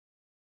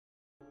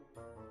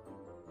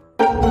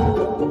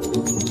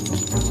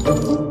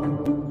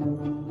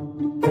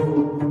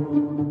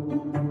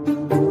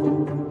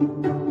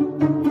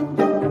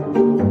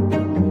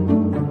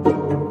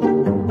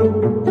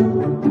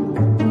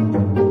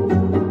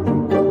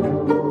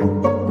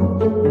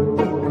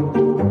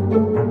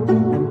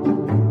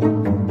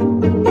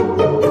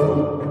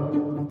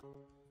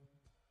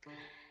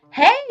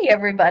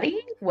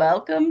Everybody,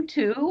 welcome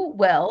to,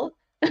 well,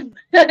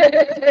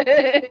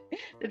 the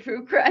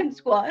True Crime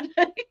Squad.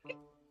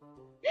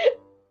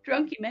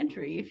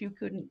 Drunkumentary, if you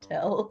couldn't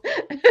tell.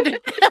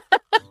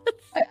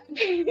 I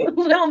came a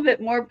little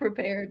bit more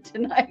prepared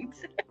tonight.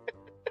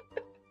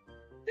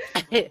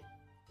 How you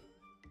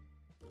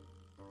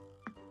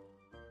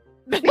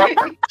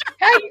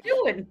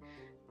doing?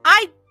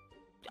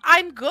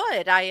 I'm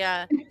good.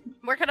 I'm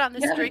working on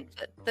this drink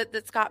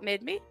that Scott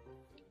made me.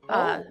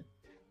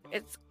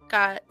 It's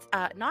got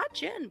not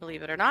gin,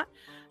 believe it or not.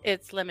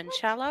 It's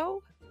limoncello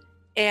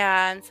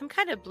and some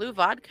kind of blue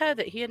vodka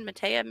that he and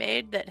Matea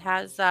made that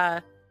has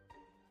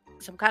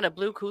some kind of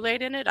blue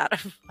Kool-Aid in it.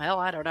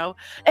 I don't know.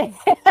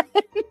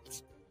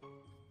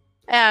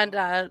 And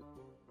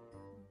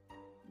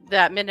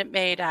that Minute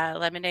Maid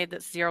lemonade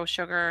that's 0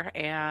 sugar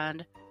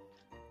and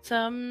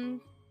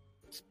some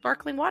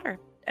sparkling water.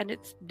 And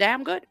it's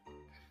damn good.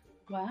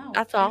 Wow.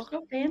 That's all.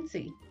 You're so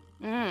fancy.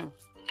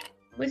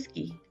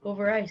 Whiskey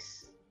over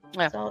ice.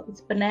 Yeah.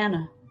 It's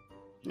banana.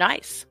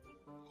 Nice.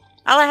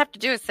 All I have to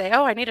do is say,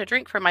 I need a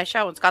drink for my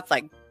show. And Scott's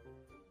like,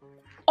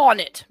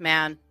 on it,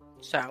 man.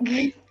 So.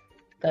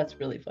 That's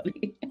really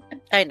funny.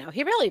 I know.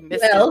 He really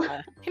missed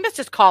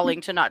his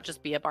calling to not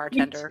just be a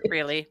bartender,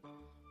 really.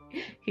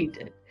 He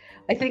did.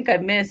 I think I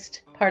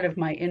missed part of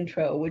my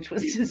intro, which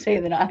was to say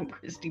that I'm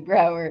Kristi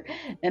Brower,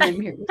 and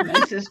I'm here with my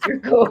sister,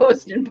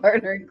 co-host, and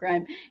partner in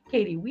crime,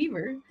 Katie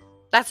Weaver.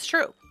 That's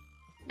true.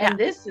 And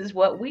this is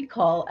what we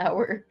call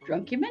our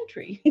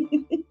drunkumentary.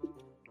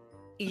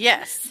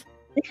 Yes.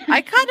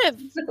 I kind of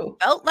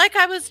felt like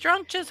I was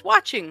drunk just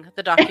watching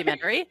the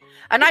documentary,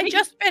 and I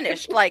just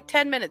finished like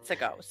 10 minutes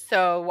ago.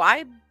 So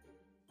I'm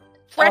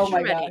fresh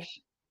ready.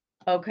 Gosh.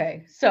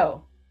 Okay,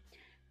 so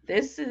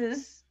this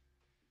is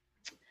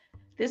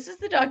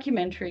the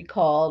documentary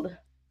called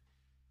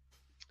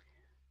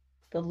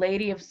The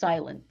Lady of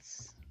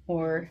Silence,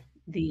 or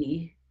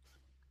The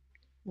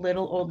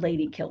Little Old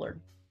Lady Killer.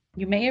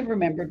 You may have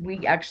remembered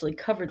we actually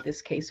covered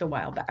this case a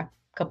while back,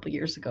 a couple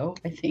years ago,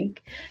 I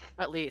think.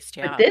 At least,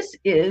 yeah. But this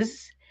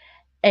is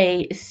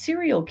a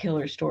serial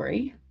killer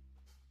story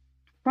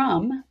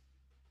from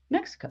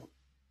Mexico.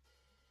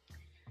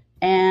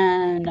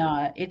 And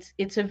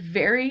it's a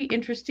very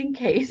interesting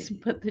case,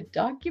 but the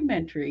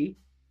documentary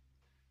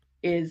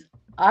is,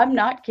 I'm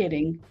not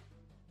kidding,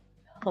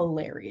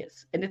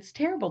 hilarious. And it's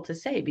terrible to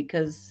say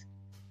because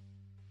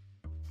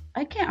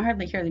I can't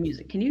hardly hear the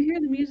music. Can you hear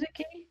the music,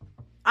 Katie?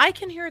 I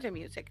can hear the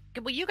music.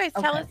 Will you guys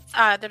tell us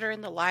that are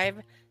in the live,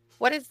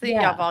 what is the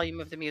volume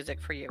of the music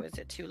for you? Is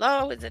it too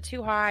low? Is it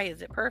too high?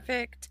 Is it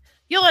perfect?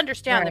 You'll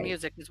understand the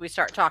music as we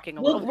start talking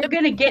a little bit. We're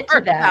going to get to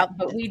that,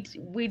 but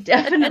we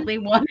definitely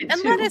wanted to.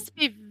 And let us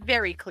be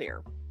very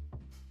clear.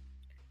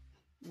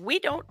 We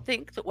don't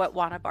think that what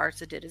Juana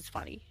Barca did is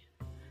funny.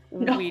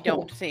 No. We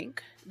don't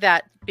think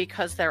that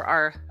because there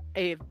are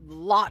a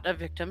lot of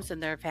victims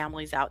and their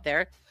families out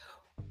there,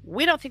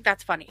 we don't think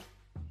that's funny.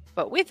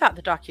 But we thought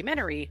the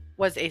documentary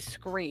was a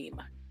scream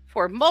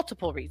for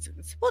multiple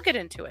reasons. We'll get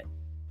into it.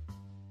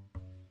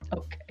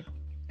 Okay.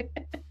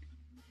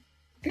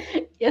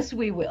 Yes,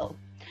 we will.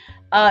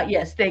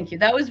 Yes, thank you.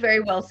 That was very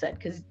well said.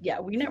 Because,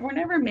 we're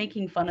never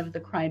making fun of the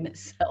crime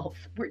itself.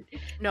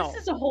 This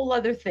is a whole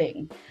other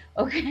thing.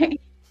 Okay.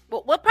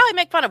 Well, we'll probably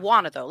make fun of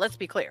Juana, though. Let's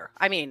be clear.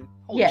 I mean,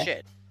 holy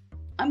shit.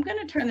 I'm going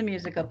to turn the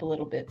music up a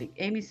little bit.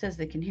 Amy says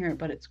they can hear it,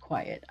 but it's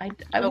quiet. I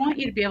want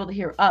you to be able to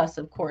hear us,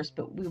 of course,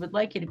 but we would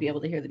like you to be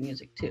able to hear the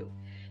music, too.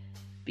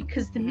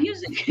 Because the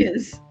music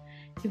is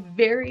a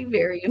very,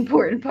 very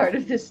important part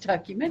of this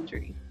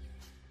documentary.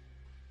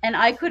 And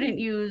I couldn't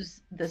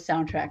use the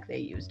soundtrack they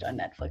used on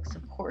Netflix,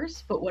 of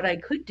course, but what I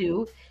could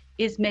do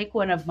is make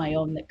one of my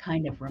own that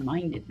kind of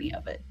reminded me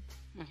of it.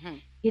 Mm-hmm.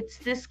 It's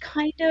this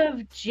kind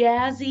of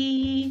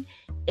jazzy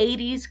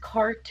 80s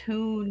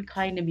cartoon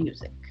kind of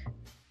music.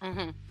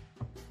 Mm-hmm.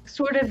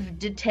 Sort of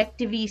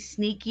detective-y,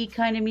 sneaky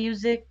kind of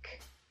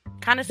music.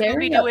 Kind of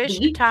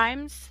Scooby-Doo-ish at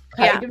times.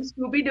 Kind of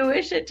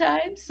Scooby-Doo-ish at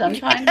times.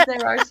 Sometimes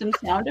there are some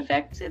sound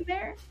effects in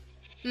there.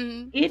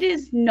 Mm-hmm. It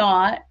is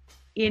not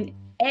in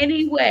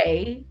any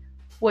way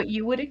what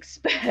you would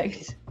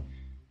expect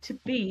to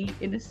be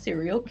in a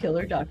serial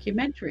killer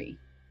documentary.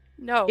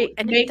 No,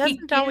 it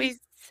doesn't always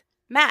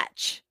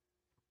match.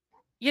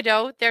 You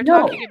know, they're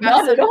talking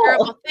about some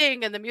terrible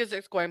thing and the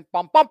music's going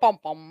bum, bum, bum,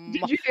 bum.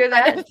 Did you hear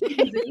that?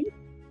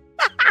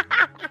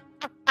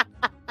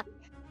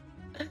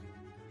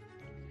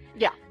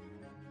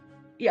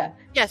 Yeah.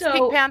 Yes, so,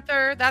 Pink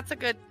Panther, that's a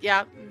good,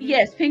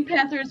 Yes, Pink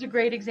Panther is a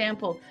great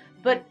example.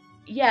 But,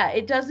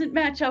 it doesn't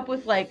match up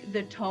with, like,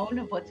 the tone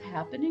of what's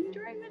happening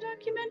during the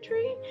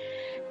documentary.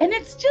 And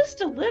it's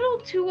just a little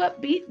too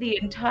upbeat the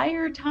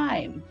entire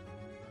time.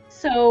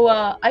 So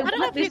I don't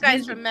know if you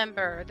guys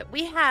remember that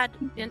we had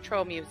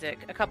intro music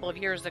a couple of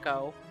years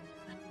ago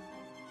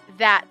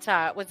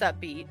that was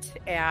upbeat,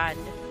 and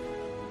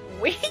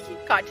we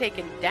got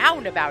taken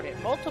down about it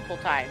multiple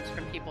times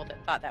from people that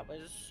thought that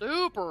was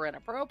super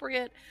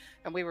inappropriate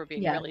and we were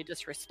being really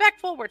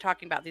disrespectful. We're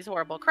talking about these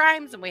horrible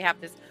crimes and we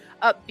have this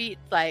upbeat,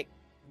 like,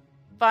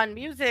 fun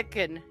music,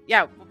 and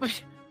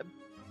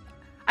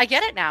I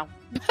get it now.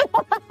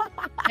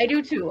 I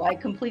do too. I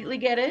completely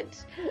get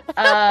it.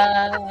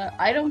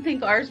 I don't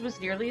think ours was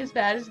nearly as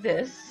bad as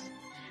this,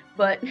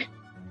 but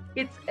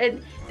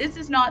and this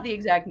is not the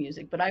exact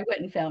music, but I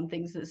went and found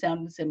things that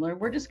sounded similar.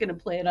 We're just going to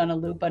play it on a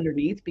loop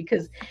underneath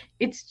because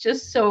it's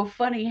just so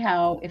funny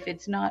how if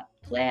it's not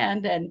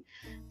planned and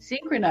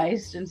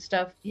synchronized and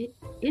stuff,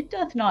 it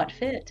doth not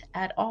fit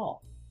at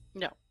all.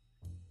 No.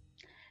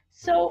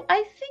 So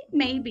I think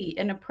maybe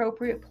an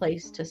appropriate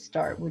place to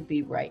start would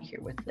be right here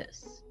with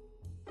this.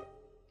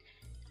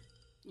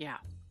 Yeah.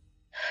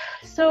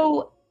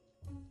 So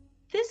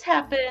this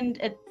happened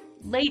at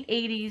late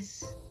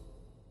 80s,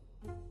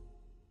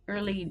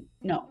 late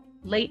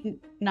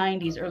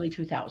 90s, early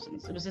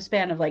 2000s. It was a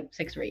span of like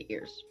 6 or 8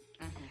 years.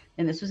 Mm-hmm.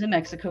 And this was in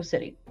Mexico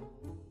City.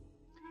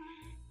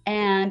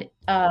 And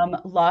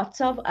lots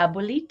of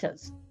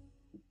abuelitas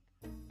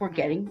were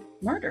getting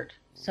murdered.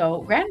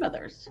 So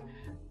grandmothers,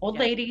 old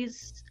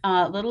ladies,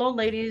 little old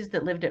ladies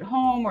that lived at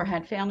home or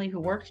had family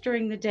who worked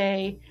during the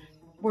day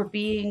were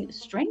being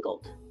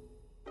strangled.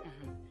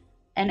 Mm-hmm.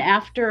 And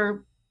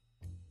after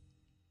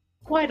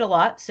quite a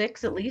lot,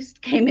 6 at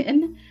least, came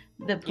in,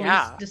 the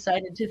police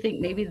decided to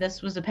think maybe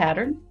this was a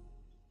pattern.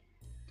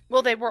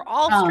 Well, they were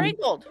all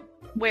strangled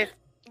with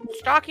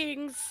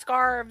stockings,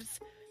 scarves,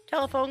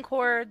 telephone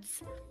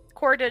cords,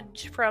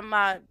 cordage from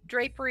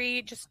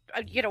drapery, just,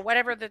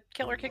 whatever the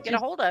killer could get a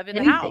hold of in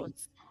the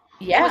house.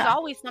 Yeah. It was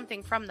always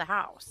something from the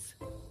house.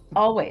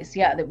 Always,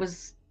 yeah.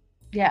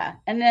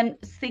 And then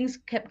things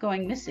kept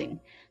going missing.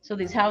 So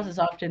these houses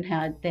often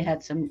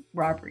had some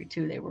robbery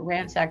too. They were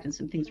ransacked and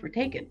some things were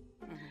taken.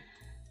 Mm-hmm.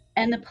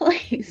 And the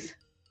police,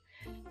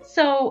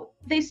 so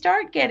they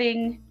start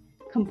getting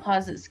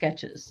composite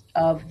sketches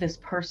of this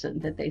person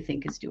that they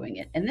think is doing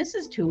it. And this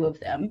is 2 of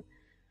them.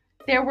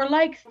 There were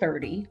like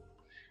 30,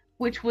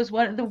 which was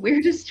one of the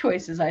weirdest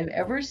choices I've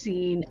ever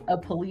seen a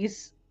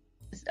police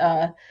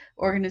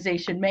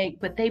organization make.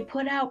 But they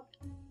put out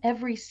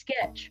every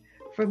sketch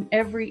from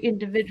every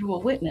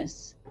individual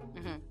witness.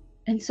 Mm-hmm.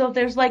 And so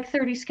there's like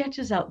 30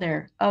 sketches out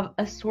there of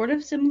a sort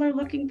of similar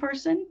looking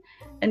person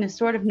and a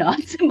sort of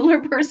not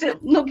similar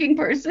looking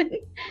person.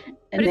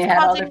 And they had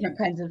all different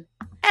kinds of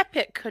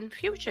epic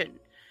confusion.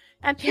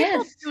 And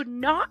people do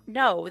not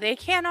know, they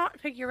cannot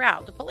figure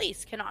out, the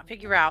police cannot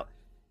figure out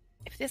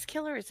if this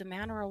killer is a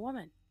man or a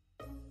woman.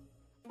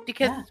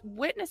 Because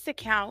witness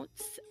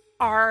accounts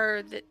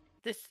are that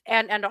this,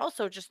 and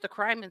also just the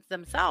crimes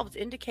themselves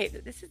indicate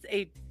that this is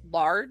a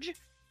large,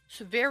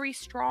 very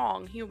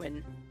strong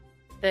human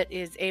that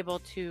is able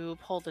to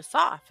pull this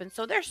off. And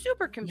so they're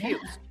super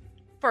confused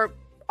for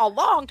a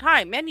long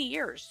time, many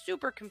years,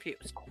 super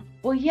confused.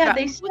 Well, yeah,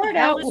 they start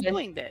out with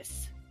doing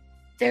this.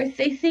 They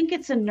think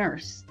it's a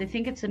nurse. They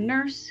think it's a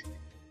nurse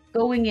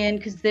going in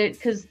because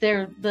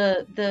they're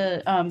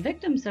the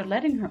victims are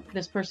letting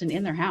this person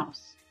in their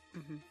house.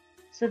 Mm-hmm.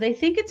 So they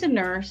think it's a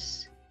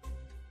nurse.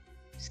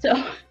 So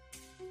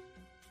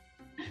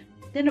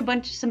then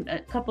a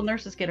couple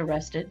nurses get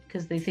arrested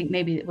because they think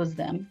maybe it was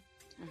them.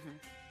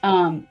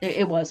 Mm-hmm.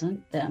 It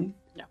wasn't them.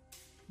 No.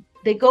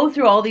 They go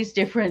through all these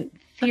different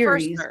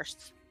theories. The first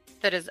nurse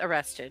that is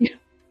arrested.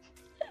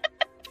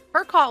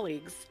 Her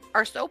colleagues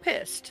are so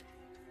pissed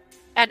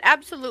and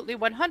absolutely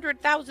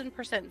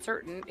 100,000%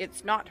 certain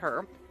it's not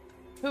her.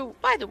 Who,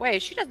 by the way,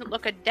 she doesn't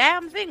look a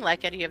damn thing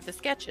like any of the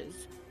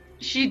sketches.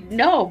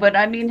 But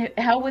I mean,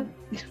 how would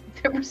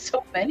there were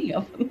so many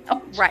of them?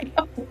 Right.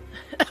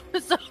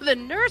 So the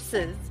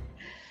nurses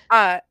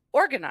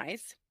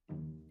organize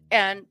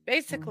and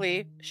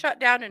basically shut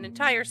down an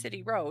entire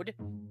city road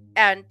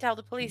and tell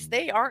the police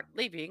they aren't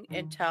leaving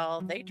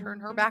until they turn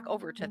her back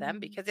over to them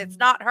because it's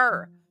not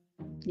her.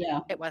 Yeah.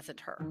 It wasn't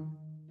her.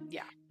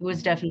 Yeah. It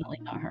was definitely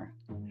not her.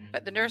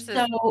 But the nurses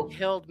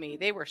killed me.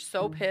 They were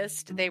so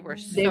pissed. They were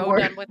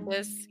done with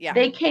this. Yeah.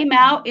 They came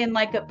out in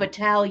like a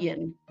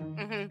battalion.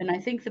 Mm-hmm. And I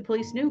think the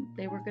police knew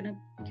they were going to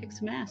kick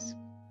some ass.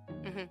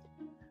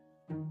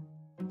 Mm-hmm.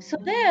 So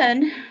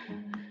then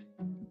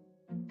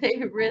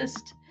they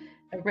arrest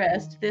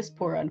this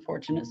poor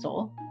unfortunate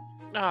soul.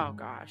 Oh,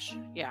 gosh.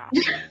 Yeah.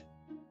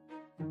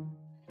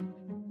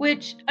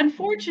 Which,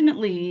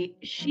 unfortunately,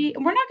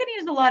 we're not going to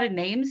use a lot of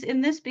names in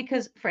this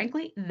because,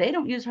 frankly, they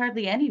don't use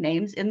hardly any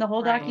names in the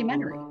whole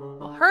documentary.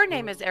 Well, her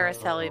name is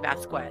Araceli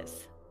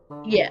Vasquez.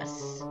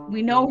 Yes,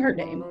 we know her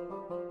name.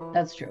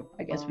 That's true.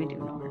 I guess we do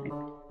know her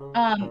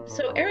name.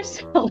 So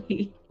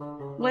Araceli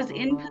was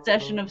in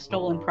possession of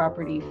stolen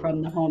property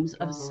from the homes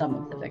of some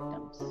of the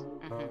victims.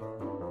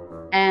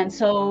 Mm-hmm. And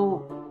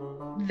so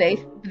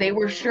they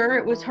were sure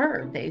it was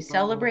her. They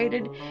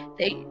celebrated.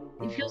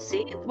 If you'll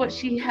see what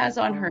she has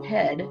on her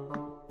head,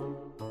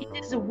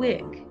 it is a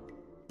wig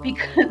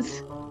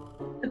because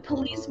the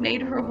police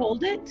made her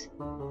hold it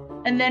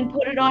and then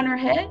put it on her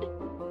head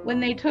when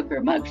they took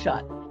her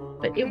mugshot.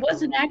 But it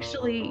wasn't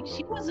actually,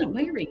 she wasn't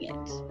wearing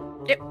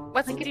it. It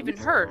wasn't even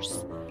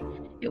hers.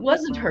 It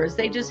wasn't hers.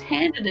 They just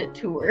handed it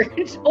to her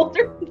and told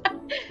her.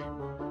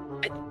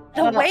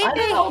 The way I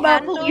they don't know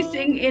about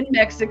policing in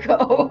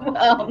Mexico.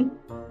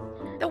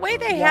 The way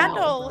they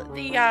handle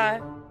the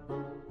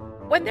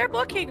when they're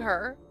booking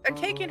her and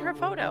taking her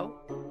photo,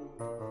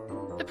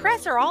 the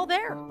press are all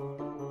there.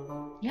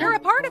 Yeah. They're a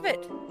part of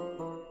it.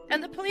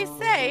 And the police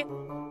say,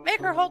 make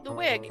her hold the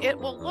wig. It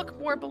will look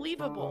more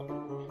believable.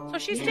 So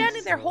she's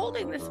standing there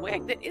holding this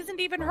wig that isn't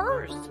even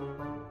hers.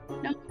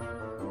 No.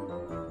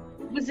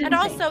 And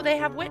also they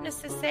have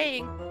witnesses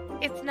saying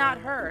it's not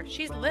her.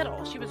 She's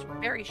little. She was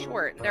very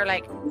short. They're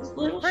like, this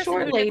little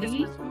short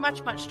lady was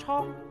much, much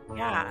taller.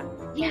 Yeah.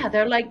 Yeah,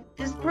 they're like,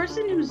 this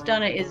person who's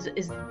done it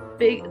is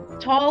big,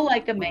 tall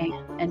like a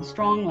man and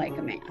strong like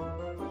a man.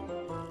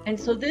 And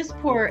so this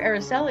poor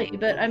Araceli,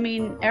 but I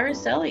mean, is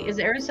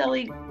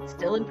Araceli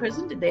still in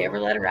prison? Did they ever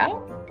let her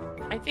out?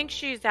 I think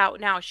she's out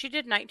now. She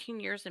did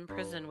 19 years in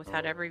prison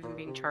without ever even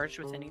being charged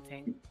with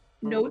anything.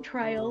 No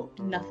trial,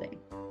 nothing.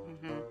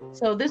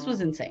 So this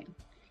was insane.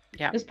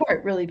 Yeah. This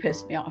part really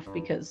pissed me off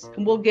because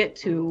we'll get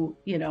to,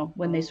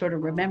 when they sort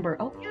of remember,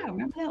 oh yeah,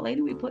 remember that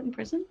lady we put in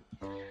prison?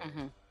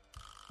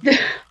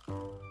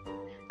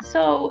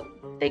 So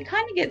they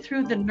kind of get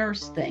through the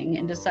nurse thing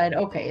and decide,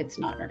 okay, it's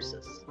not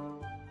nurses.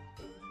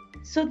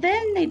 So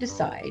then they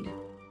decide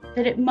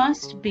that it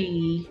must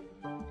be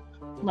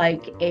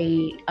like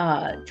a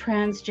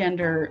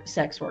transgender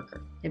sex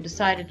worker. They've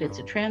decided it's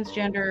a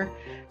transgender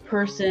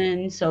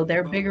person, so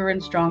they're bigger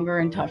and stronger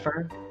and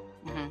tougher.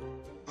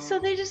 So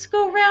they just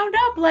go round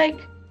up like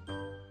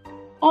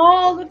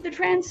all of the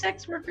trans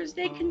sex workers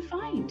they can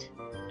find.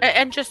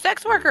 And just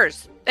sex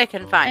workers they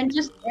can find. And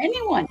just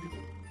anyone.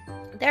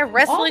 They're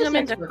wrestling them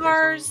into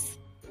cars.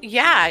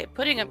 Yeah,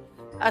 putting them.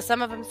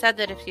 Some of them said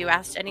that if you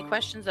asked any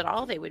questions at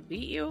all, they would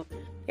beat you.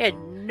 They had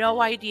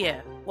no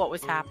idea what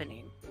was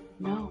happening.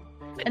 No.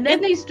 And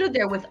then they stood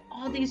there with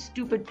all these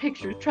stupid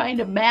pictures trying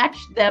to match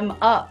them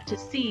up to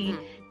see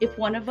if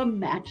one of them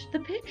matched the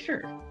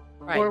picture.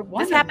 Right. Or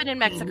this happened in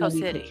Mexico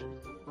City. Pictures.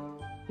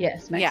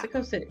 Yes,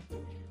 Mexico City.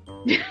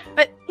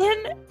 But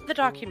in the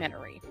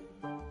documentary,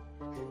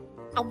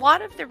 a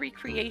lot of the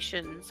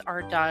recreations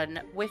are done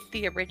with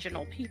the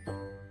original people,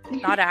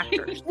 not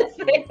actors. Yes,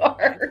 they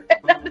are.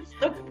 That is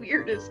the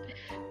weirdest.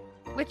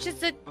 Which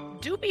is a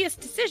dubious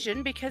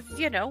decision because,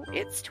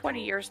 it's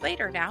 20 years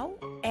later now.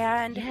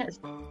 And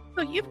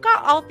so you've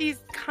got all these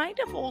kind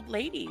of old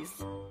ladies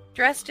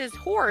dressed as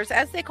whores,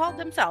 as they called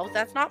themselves.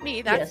 That's not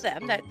me. That's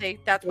them.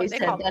 That's what they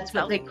called themselves. That's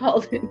what they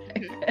called it.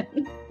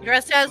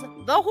 Dressed as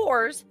the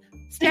whores,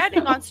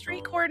 standing on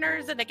street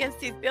corners and against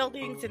these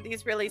buildings in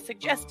these really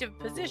suggestive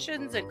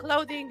positions and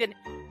clothing. And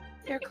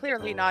they're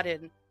clearly not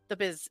in the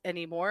biz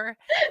anymore.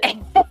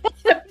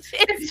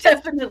 It's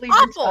definitely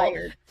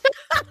retired.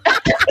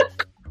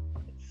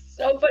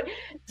 So, but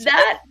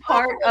that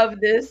part of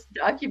this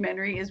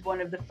documentary is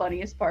one of the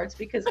funniest parts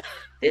because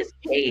this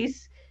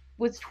case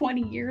was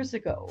 20 years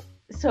ago.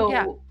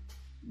 So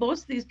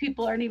most of these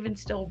people aren't even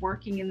still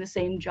working in the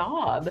same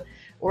job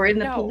or in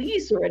the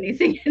police or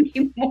anything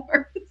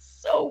anymore.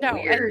 It's so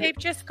weird. And they've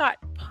just got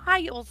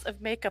piles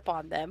of makeup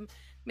on them.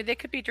 I mean, they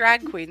could be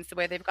drag queens the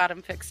way they've got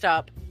them fixed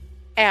up.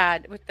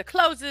 And with the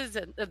clothes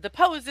and the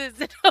poses.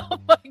 And oh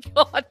my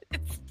God,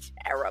 it's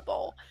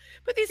terrible.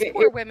 But these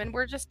poor women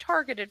were just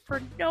targeted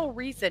for no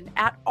reason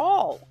at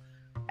all.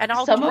 And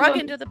all drug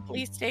into the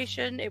police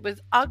station. It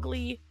was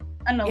ugly.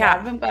 And a lot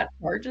of them got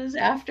charges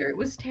after. It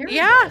was terrible.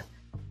 Yeah.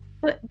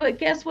 But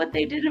guess what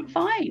they didn't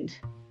find?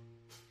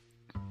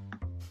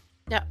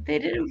 Yeah. They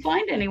didn't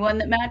find anyone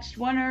that matched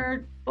one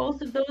or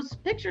both of those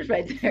pictures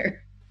right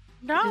there.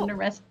 No. Didn't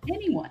arrest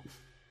anyone.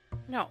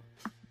 No.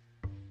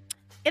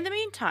 In the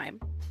meantime,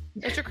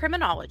 there's a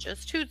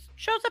criminologist who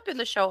shows up in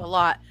the show a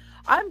lot.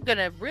 I'm going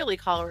to really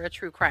call her a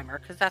true crimer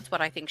because that's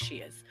what I think she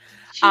is.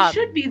 She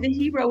should be the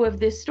hero of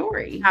this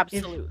story.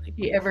 Absolutely. If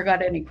she ever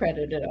got any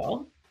credit at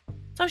all.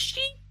 So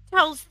she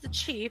tells the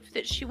chief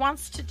that she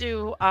wants to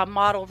do a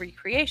model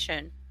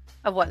recreation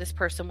of what this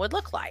person would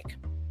look like.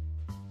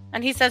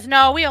 And he says,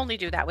 no, we only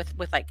do that with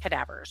like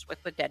cadavers, with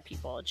dead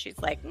people. And she's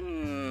like,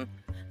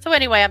 So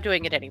anyway, I'm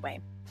doing it anyway.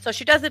 So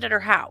she does it at her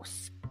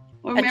house.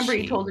 Well, remember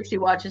you told her she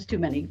watches too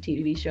many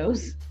TV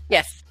shows.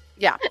 Yes.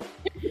 Yeah.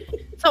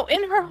 So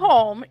in her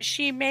home,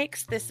 she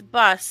makes this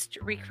bust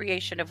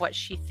recreation of what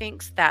she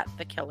thinks that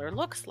the killer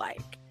looks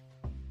like.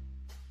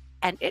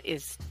 And it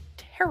is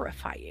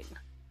terrifying.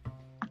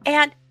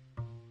 And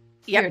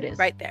here it is.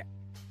 Right there.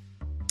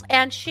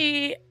 And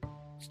she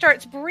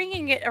starts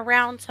bringing it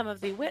around some of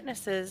the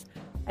witnesses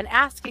and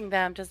asking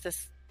them, does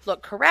this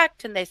look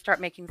correct? And they start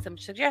making some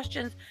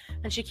suggestions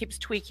and she keeps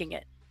tweaking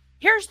it.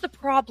 Here's the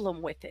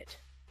problem with it.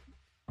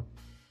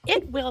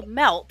 It will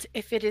melt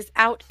if it is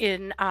out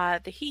in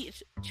the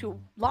heat too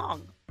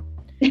long.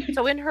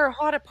 So in her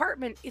hot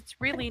apartment, it's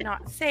really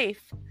not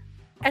safe.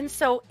 And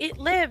so it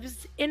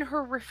lives in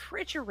her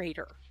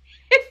refrigerator.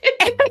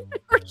 And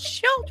her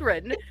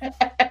children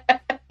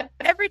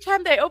every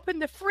time they open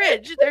the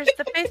fridge, there's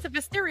the face of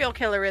a serial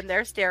killer in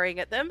there staring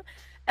at them.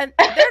 And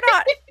they're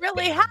not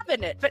really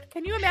having it. But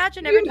can you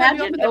imagine every time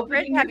you open the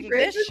fridge having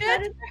this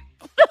shit?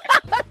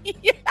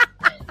 Yeah.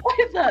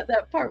 I thought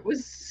that part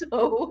was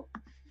so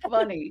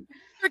funny.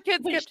 Her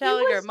kids kept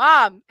telling her,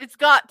 Mom, it's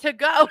got to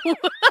go.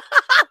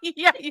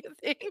 Yeah, you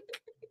think?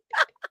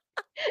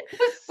 It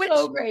was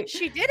so great.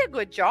 She did a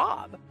good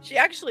job. She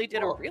actually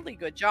did a really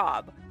good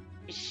job.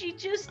 She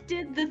just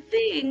did the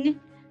thing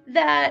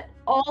that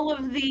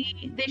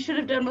they should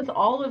have done with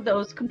all of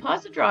those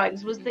composite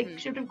drawings was they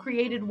should have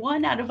created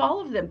one out of all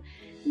of them,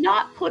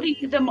 not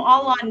putting them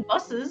all on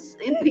buses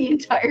in the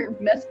entire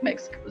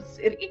Mexico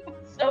City. It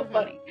was so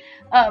funny.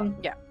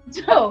 Yeah.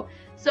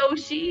 So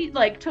she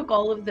like took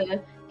all of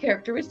the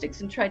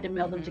characteristics and tried to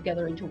meld them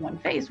together into one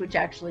face, which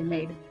actually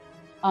made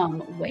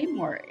way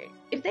more.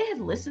 If they had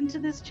listened to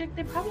this chick,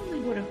 they probably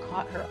would have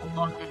caught her a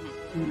lot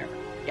sooner.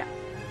 Yeah.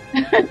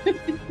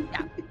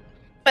 Yeah.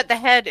 But the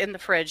head in the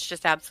fridge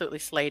just absolutely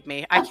slayed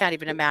me. I can't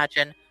even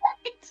imagine.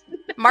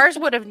 Mars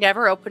would have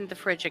never opened the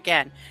fridge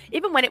again.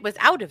 Even when it was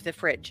out of the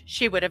fridge,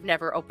 she would have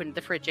never opened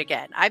the fridge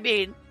again. I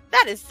mean,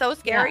 that is so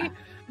scary.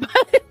 Yeah.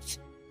 But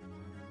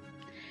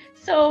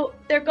so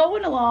they're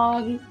going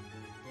along,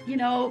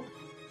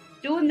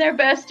 doing their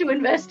best to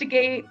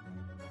investigate,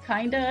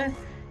 kind of.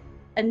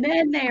 And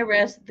then they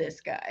arrest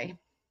this guy.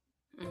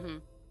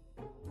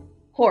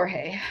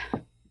 Jorge.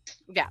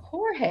 Yeah.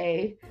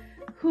 Jorge,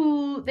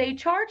 who they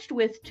charged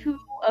with 2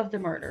 of the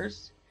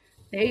murders.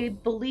 They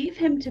believe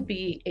him to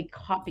be a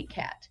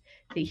copycat.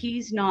 That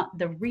he's not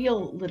the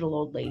real little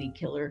old lady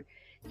killer.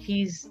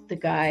 He's the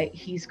guy,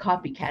 he's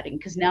copycatting,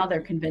 because now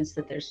they're convinced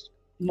that there's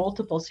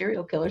multiple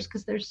serial killers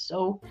because there's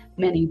so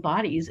many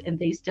bodies and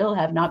they still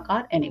have not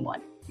caught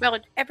anyone. Well,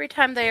 every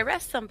time they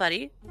arrest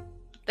somebody,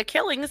 the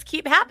killings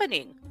keep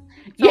happening.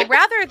 So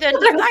rather than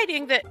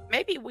deciding that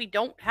maybe we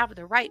don't have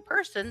the right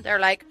person, they're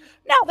like,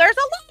 no, there's a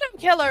lot of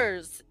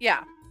killers.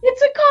 Yeah.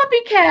 It's a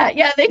copycat.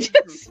 Yeah, they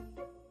just,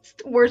 it's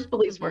the worst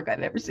police work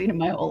I've ever seen in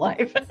my whole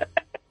life.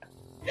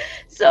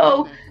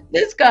 So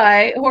this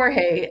guy,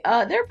 Jorge,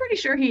 they're pretty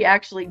sure he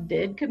actually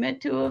did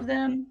commit 2 of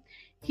them.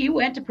 He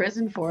went to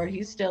prison for it.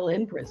 He's still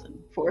in prison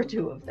for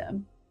 2 of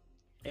them.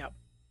 Yeah.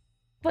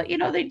 But,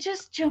 they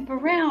just jump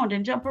around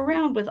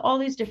with all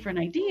these different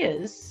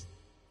ideas.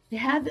 They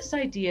had this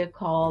idea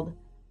called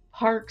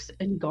parks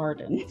and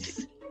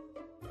gardens.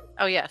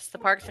 Oh, yes, the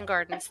parks and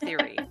gardens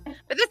theory.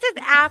 But this is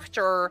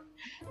after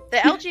the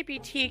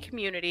LGBT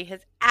community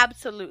has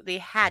absolutely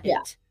had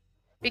it.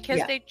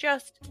 Because they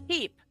just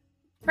keep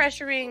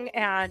pressuring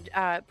and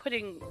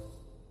putting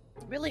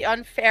really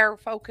unfair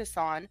focus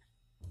on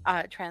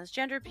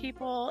transgender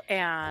people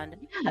and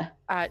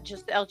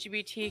just the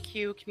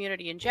LGBTQ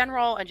community in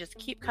general, and just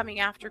keep coming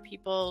after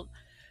people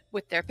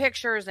with their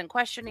pictures and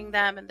questioning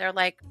them. And they're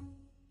like,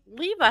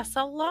 leave us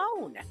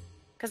alone.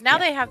 Because now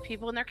they have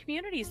people in their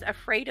communities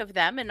afraid of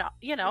them, and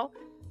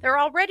they're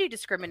already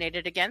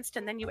discriminated against,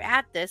 and then you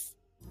add this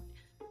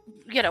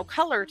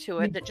color to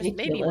it that just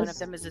maybe one of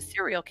them is a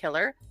serial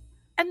killer,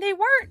 and they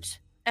weren't.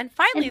 And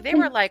finally they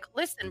were like,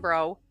 listen,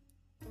 bro,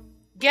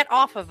 get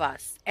off of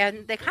us.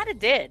 And they kind of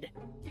did.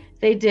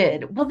 They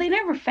did. Well, they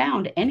never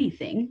found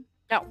anything.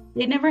 No,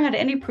 they never had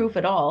any proof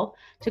at all.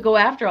 To go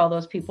after all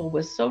those people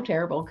was so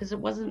terrible because it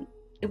wasn't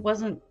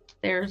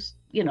there's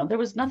there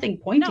was nothing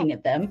pointing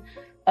at them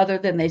other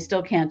than they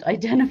still can't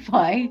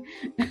identify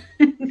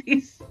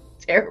these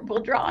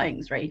terrible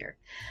drawings right here.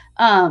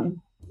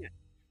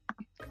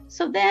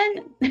 So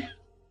then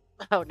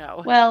oh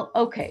no. Well,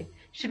 okay.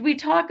 Should we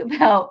talk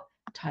about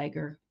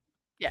Tiger?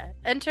 Yeah.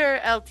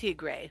 Enter El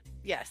Tigre.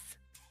 Yes.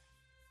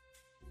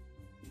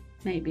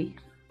 Maybe.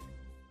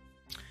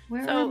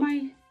 Where am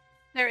I?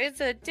 There is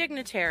a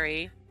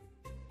dignitary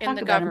in Talk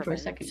the about government. him for a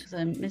second because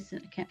I'm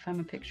missing. I can't find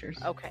my pictures.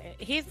 Okay.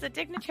 He's the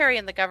dignitary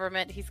in the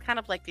government. He's kind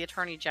of like the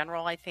attorney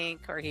general, I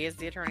think, or he is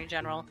the attorney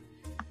general.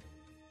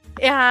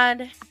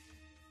 And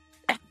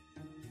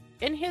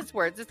in his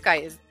words, this guy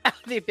is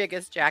the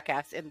biggest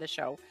jackass in the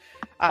show.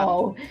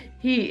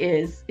 He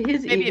is.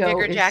 His maybe ego a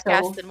bigger is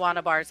jackass than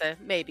Juana Barza,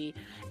 maybe.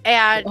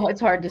 And it's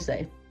hard to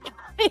say.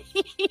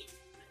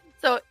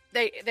 So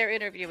they're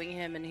interviewing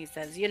him, and he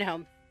says,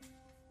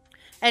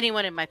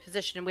 anyone in my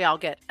position, we all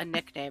get a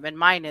nickname, and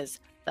mine is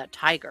the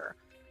Tiger.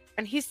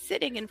 And he's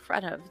sitting in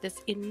front of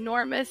this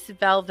enormous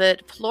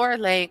velvet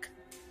floor-length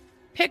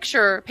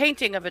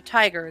painting of a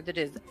tiger that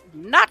is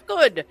not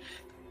good.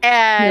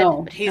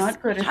 And he's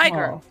not good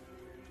tiger. At all.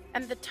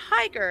 And the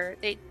tiger,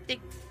 they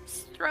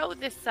throw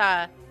this.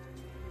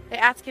 They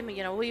ask him,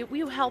 will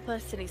you help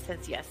us? And he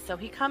says yes. So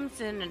he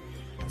comes in and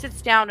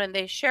sits down, and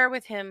they share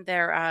with him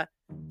their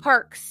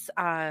parks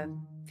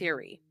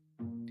theory.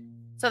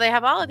 So they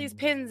have all of these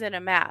pins in a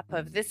map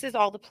of this is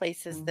all the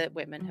places that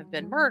women have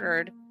been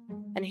murdered,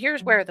 and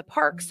here's where the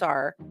parks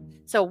are.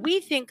 So we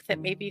think that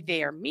maybe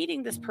they are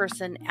meeting this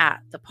person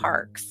at the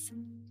parks.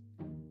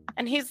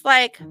 And he's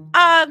like,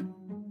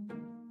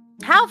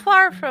 how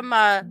far from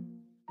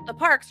the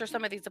parks are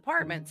some of these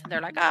apartments? And they're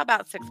like,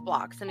 about 6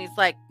 blocks. And he's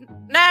like,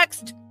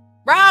 next.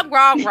 Wrong.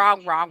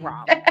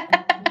 Wrong.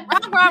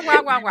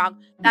 Wrong.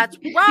 That's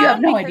wrong. You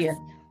have no idea.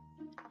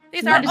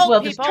 These Might are as well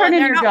old just people. turn and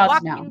in they're your not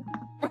jobs walking,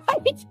 now.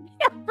 Right?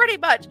 Yeah, pretty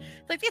much.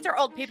 It's like these are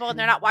old people and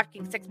they're not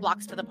walking 6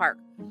 blocks to the park.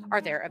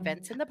 Are there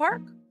events in the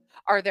park?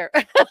 Are there?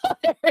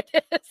 There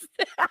it is.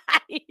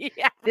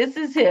 Yeah. This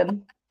is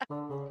him.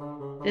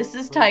 This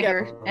is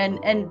Tiger. Yep.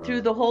 And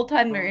through the whole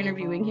time they're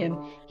interviewing him,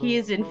 he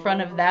is in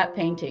front of that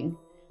painting,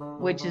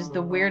 which is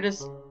the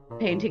weirdest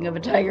painting of a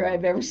tiger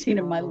I've ever seen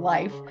in my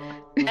life.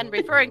 And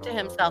referring to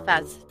himself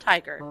as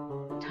Tiger.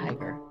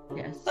 Tiger,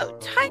 yes. So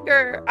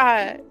Tiger,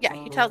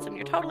 he tells him,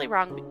 you're totally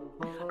wrong.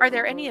 Are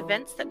there any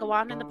events that go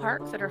on in the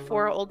park that are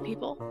for old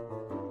people?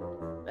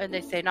 And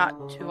they say,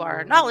 not to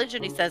our knowledge.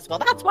 And he says, well,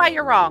 that's why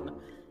you're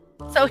wrong.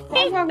 So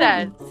he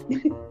says,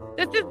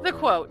 this is the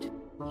quote.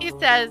 He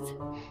says,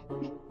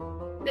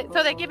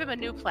 so they give him a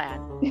new plan.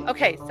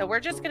 Okay, so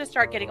we're just going to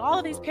start getting all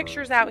of these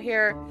pictures out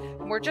here,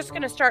 and we're just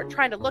going to start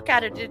trying to look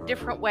at it in a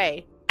different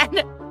way.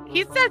 And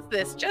he says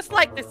this, just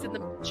like this in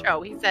the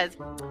show. He says,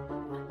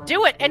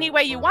 do it any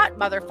way you want,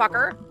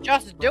 motherfucker.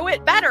 Just do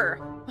it better.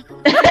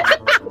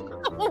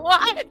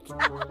 What?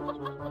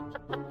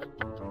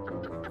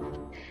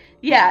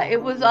 Yeah,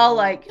 it was all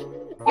like,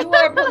 you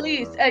are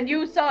police and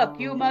you suck.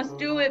 You must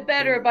do it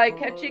better by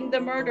catching the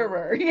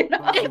murderer, you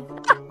know?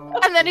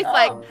 And then he's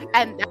like,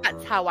 and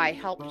that's how I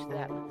helped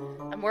them.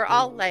 And we're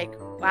all like,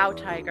 wow,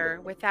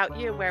 Tiger, without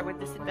you, where would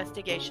this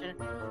investigation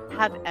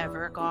have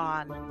ever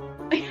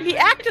gone? He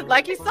acted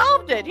like he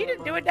solved it. He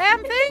didn't do a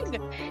damn thing.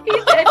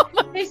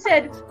 They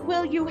said,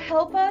 will you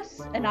help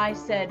us? And I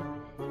said,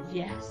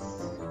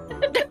 yes.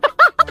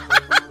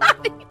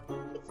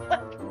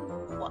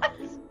 What?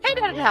 He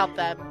didn't help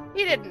them.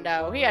 He didn't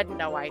know. He had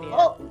no idea.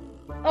 Well,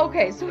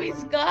 okay, so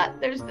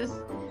there's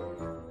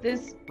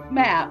this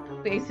map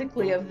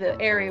basically of the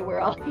area where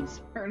all these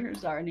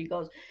murders are, and he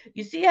goes,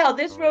 you see how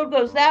this road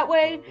goes that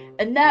way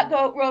and that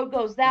road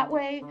goes that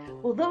way?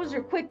 Well, those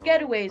are quick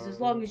getaways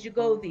as long as you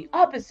go the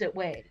opposite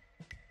way.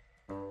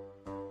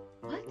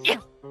 What?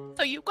 Yeah.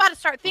 So you've got to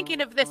start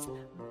thinking of this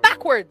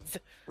backwards.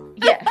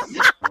 Yes.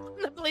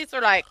 The police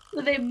are like,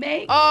 so they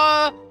make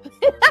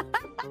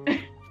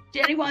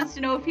Jenny wants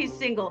to know if he's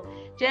single.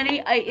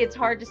 Jenny, it's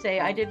hard to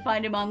say. I did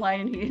find him online,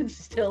 and he is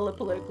still a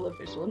political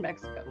official in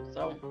Mexico.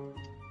 So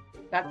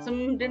got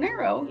some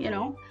dinero, you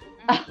know.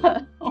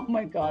 Oh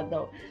my God,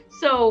 though.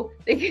 So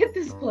they get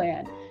this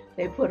plan.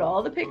 They put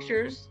all the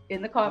pictures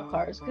in the cop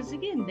cars because,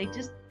 again,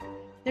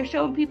 they're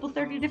showing people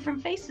 30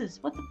 different faces.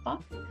 What the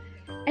fuck?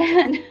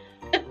 And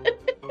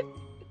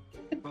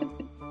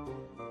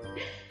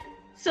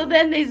so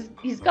then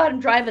he's got them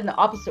driving the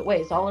opposite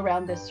ways all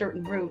around this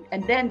certain route,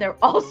 and then they're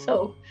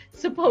also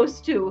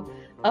supposed to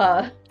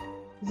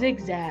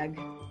zigzag.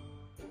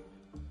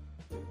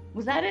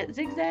 Was that it?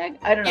 Zigzag?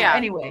 I don't know. Yeah.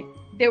 Anyway,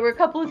 there were a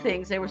couple of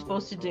things they were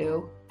supposed to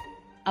do.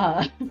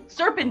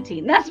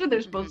 Serpentine. That's what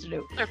they're supposed to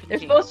do. Serpentine. They're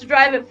supposed to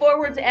drive it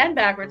forwards and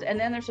backwards, and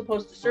then they're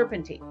supposed to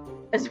serpentine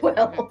as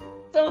well.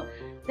 So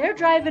they're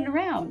driving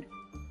around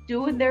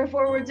doing their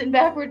forwards and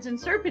backwards and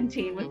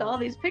serpentine with all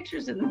these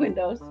pictures in the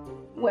windows.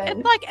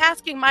 It's like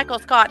asking Michael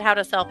Scott how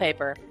to sell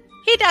paper.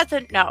 He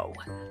doesn't know.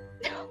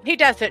 He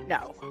doesn't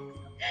know.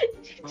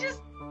 He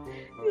just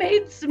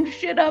made some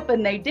shit up,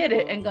 and they did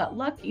it and got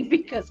lucky,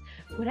 because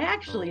what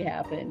actually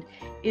happened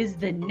is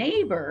the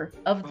neighbor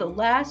of the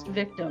last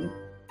victim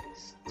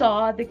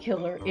saw the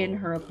killer in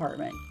her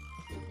apartment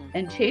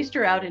and chased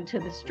her out into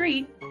the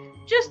street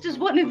just as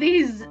one of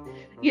these,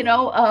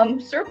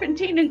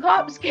 serpentine and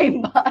cops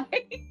came by.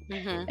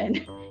 Mm-hmm.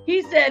 And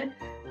he said,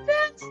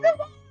 that's the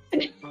one.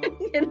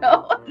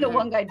 The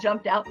one guy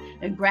jumped out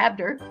and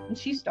grabbed her, and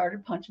she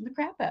started punching the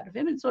crap out of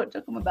him. And so it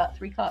took him about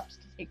 3 cops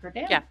to take her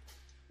down. Yeah,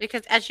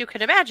 because as you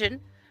can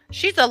imagine,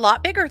 she's a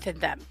lot bigger than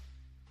them.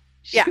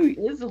 She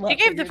is a lot. She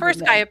gave the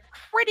first guy a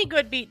pretty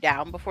good beat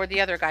down before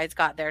the other guys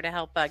got there to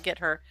help get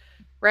her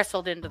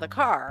wrestled into the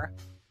car.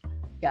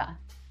 Yeah.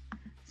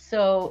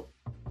 So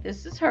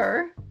this is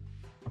her,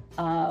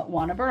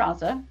 Juana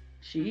Barraza.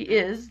 She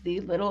is the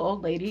little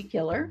old lady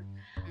killer.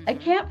 Mm-hmm. I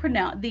can't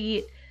pronounce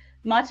the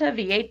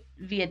Mataviejitas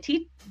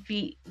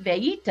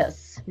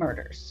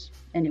Murders.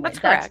 Anyway,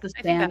 that's the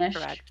Spanish.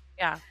 That's correct.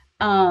 Yeah.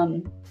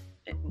 2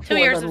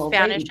 years of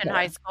Spanish in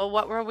high school.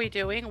 What were we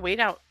doing? We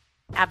don't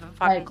have a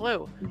fucking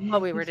clue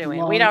what we were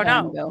doing. We don't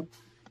know.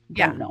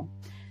 Don't know.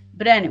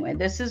 But anyway,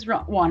 this is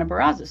Juana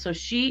Barraza. So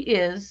she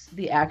is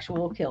the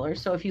actual killer.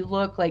 So if you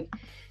look, like,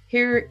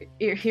 here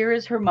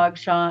is her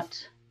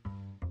mugshot.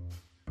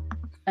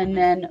 And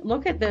then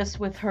look at this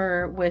with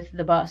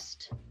the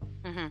bust.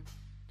 Mm-hmm.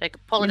 They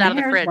could pull it out of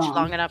the fridge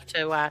long enough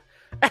to...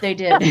 They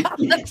did.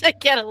 To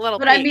get a little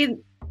But peek. I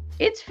mean,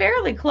 it's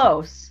fairly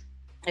close.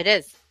 It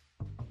is.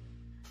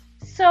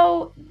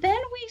 So then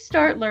we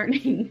start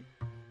learning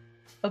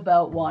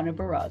about Juana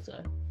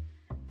Barraza.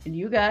 And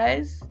you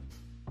guys,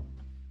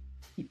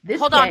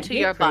 this hold on to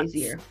your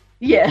crazier. Butts.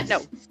 Yes.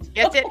 No.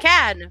 Yes, it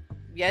can.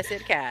 Yes,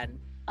 it can.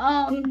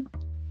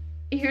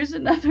 Here's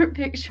another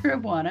picture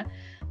of Juana.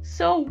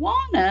 So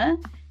Juana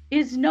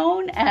is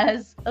known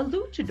as a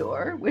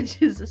luchador,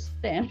 which is a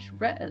Spanish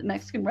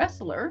Mexican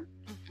wrestler,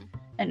 mm-hmm.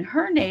 and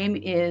her name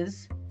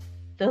is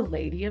the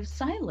Lady of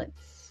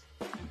Silence.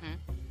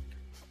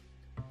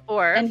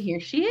 Or and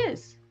here she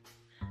is.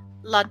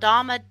 La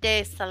Dama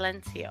de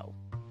Silencio.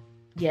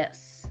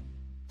 Yes.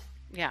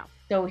 Yeah.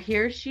 So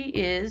here she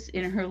is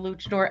in her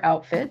luchador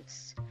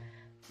outfits.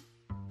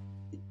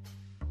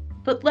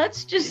 But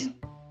let's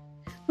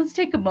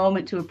take a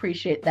moment to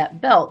appreciate that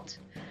belt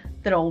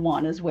that old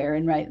Juana's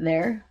wearing right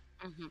there.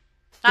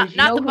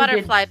 Not the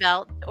butterfly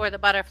belt or the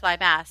butterfly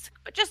mask,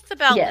 but just the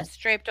belt that's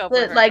draped over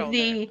her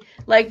shoulder.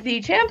 Like the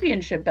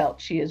championship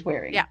belt she is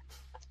wearing. Yeah.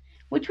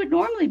 Which would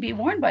normally be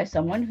worn by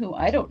someone who,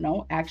 I don't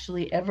know,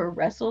 actually ever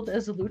wrestled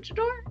as a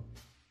luchador.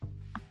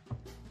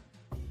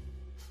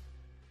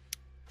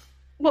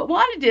 What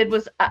Juana did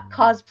was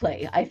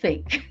cosplay, I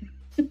think.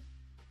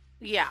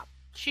 Yeah.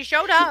 She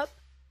showed up.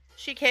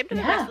 She came to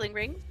the wrestling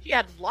ring. She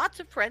had lots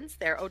of friends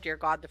there. Oh, dear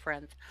God, the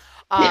friends.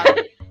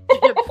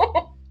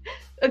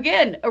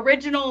 Again,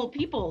 original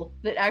people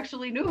that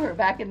actually knew her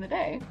back in the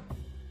day.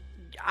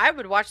 I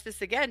would watch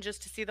this again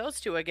just to see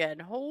those two again.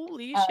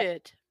 Holy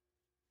shit.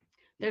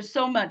 There's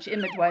so much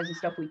image-wise and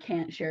stuff we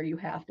can't share. You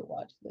have to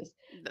watch this.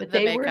 But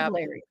they were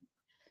hilarious.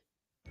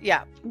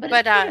 Yeah. But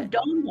it kind of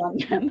dawned on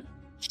them.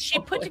 She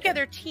put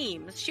together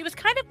teams. She was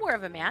kind of more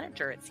of a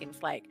manager, it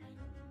seems like.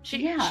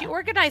 She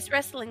organized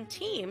wrestling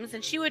teams,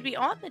 and she would be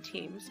on the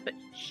teams, but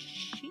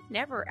she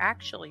never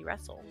actually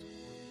wrestled.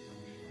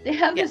 They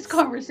have this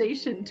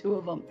conversation, two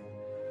of them.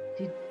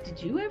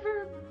 Did you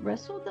ever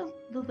wrestle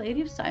the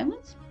Lady of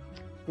Silence?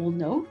 Well,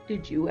 no.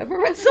 Did you ever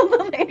wrestle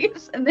the Lady of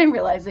Silence? And then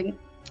realizing,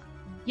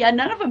 yeah,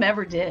 none of them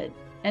ever did.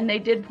 And they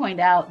did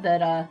point out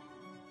that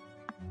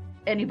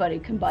anybody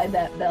can buy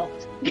that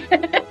belt.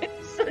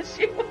 So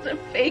she was a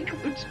fake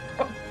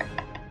luchador.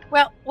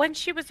 Well, when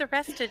she was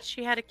arrested,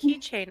 she had a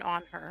keychain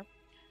on her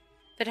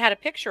that had a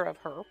picture of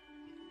her.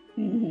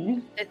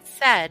 It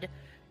said,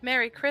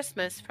 Merry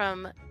Christmas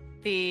from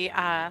the,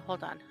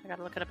 hold on, I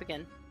gotta look it up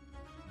again.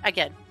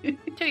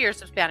 2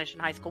 years of Spanish in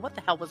high school. What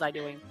the hell was I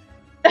doing?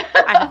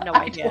 I have no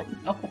idea.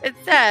 It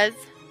says,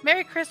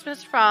 Merry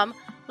Christmas from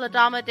La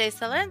Dama de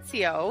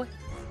Silencio,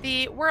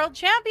 the world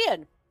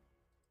champion.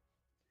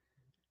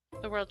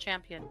 The world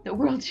champion. The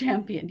world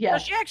champion, yeah.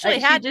 So she actually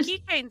had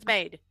keychains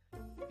made.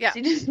 Yeah.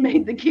 She just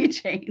made the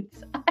keychains.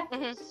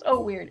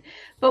 So weird.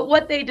 But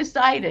what they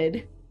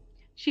decided,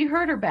 she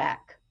hurt her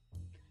back.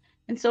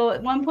 And so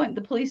at one point,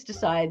 the police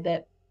decide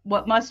that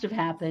what must have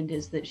happened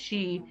is that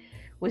she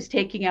was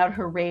taking out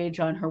her rage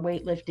on her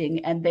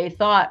weightlifting, and they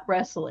thought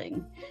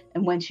wrestling.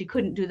 And when she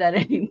couldn't do that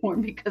anymore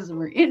because of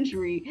her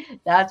injury,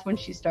 that's when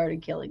she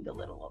started killing the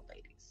little old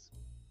ladies.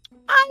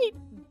 I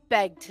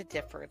beg to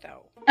differ,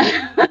 though.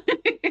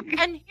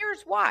 And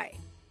here's why.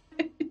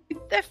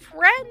 The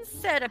friends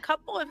said a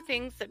couple of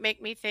things that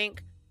make me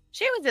think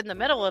she was in the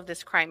middle of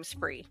this crime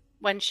spree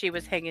when she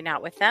was hanging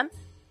out with them,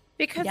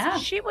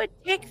 because she would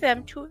take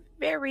them to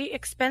very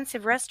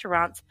expensive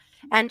restaurants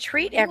and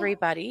treat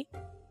everybody.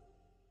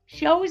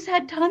 She always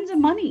had tons of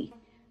money.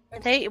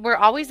 They were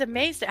always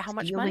amazed at how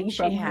much money she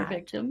from had. Her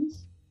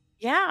victims.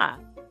 Yeah.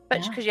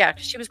 But because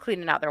she was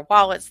cleaning out their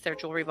wallets, their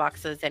jewelry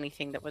boxes,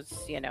 anything that was,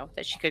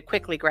 that she could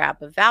quickly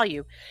grab of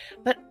value.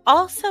 But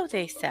also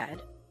they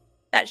said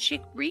that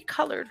she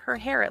recolored her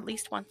hair at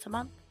least once a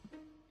month.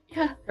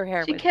 Yeah. Her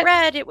hair was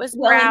red, it was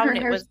brown,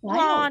 it was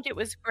blonde, it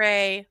was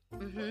gray.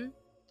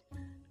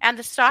 And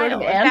the style. Sort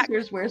of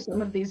answers where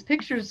some of these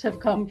pictures have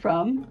come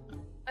from.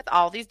 With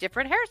all these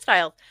different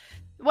hairstyles.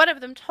 One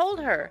of them told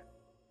her,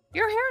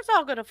 your hair's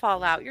all going to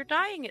fall out. You're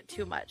dyeing it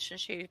too much. And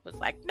she was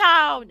like,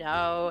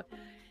 no.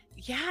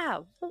 Yeah.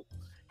 Well,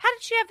 how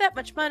did she have that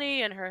much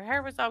money and her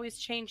hair was always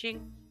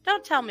changing?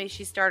 Don't tell me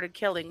she started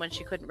killing when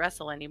she couldn't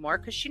wrestle anymore,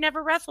 because she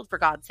never wrestled, for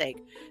God's sake.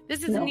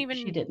 This isn't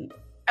she didn't.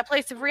 A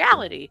place of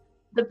reality.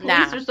 The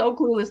police are so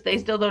clueless, they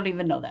still don't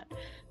even know that.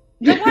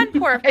 The one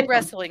poor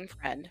wrestling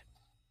friend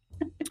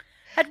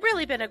had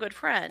really been a good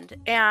friend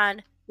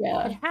and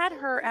had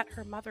her at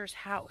her mother's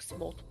house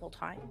multiple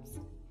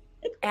times.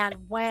 And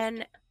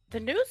when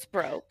the news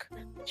broke,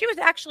 she was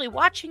actually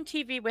watching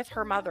TV with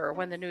her mother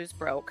when the news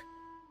broke.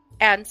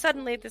 And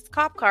suddenly this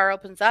cop car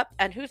opens up,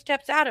 and who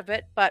steps out of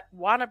it but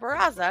Juana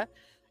Barraza?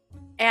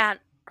 And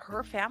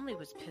her family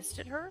was pissed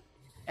at her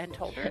and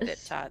told her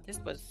that this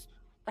was,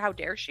 how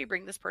dare she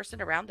bring this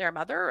person around their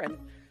mother? And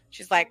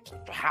she's like,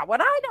 how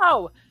would I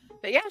know?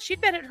 But yeah,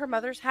 she'd been at her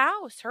mother's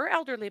house, her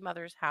elderly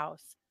mother's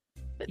house.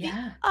 But the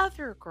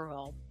other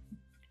girl,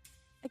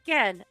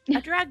 again,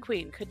 a drag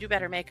queen could do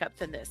better makeup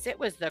than this. It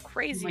was the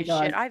craziest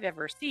shit I've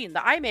ever seen.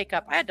 The eye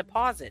makeup, I had to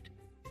pause it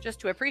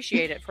just to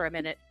appreciate it for a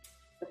minute.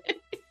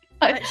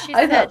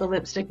 I thought the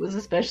lipstick was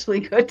especially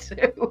good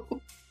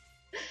too.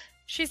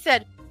 She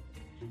said,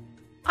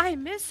 I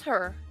miss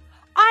her.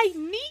 I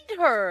need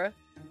her.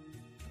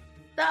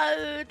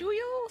 Do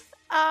you?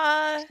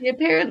 She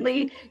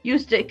apparently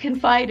used to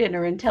confide in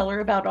her and tell her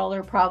about all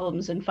her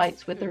problems and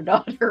fights with her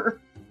daughter.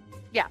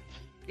 Yeah.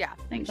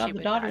 Thank God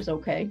the daughter's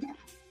okay.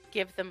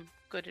 Give them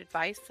good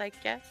advice, I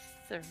guess.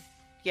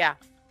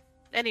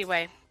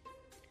 Anyway,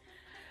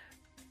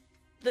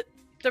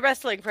 the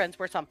wrestling friends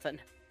were something.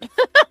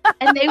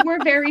 And they were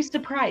very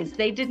surprised.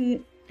 They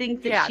didn't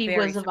think that she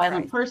very was a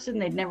violent person.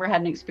 They'd never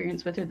had an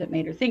experience with her that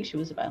made her think she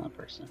was a violent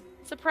person.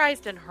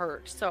 Surprised and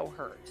hurt. So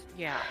hurt.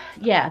 Yeah.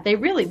 Yeah, they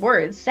really were.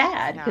 It's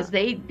sad because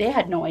they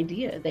had no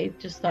idea. They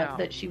just thought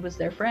that she was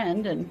their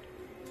friend, and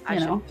I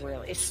should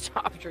really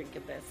stop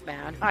drinking this,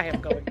 man. I am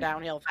going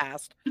downhill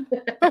fast.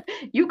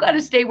 You got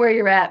to stay where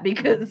you're at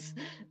because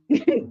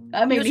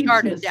I mean, you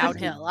started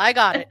downhill. I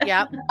got it.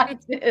 Yep. I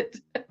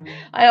did.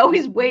 I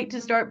always wait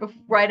to start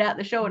right at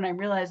the show, and I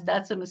realize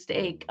that's a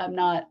mistake. I'm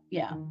not.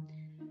 Yeah.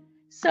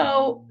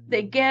 So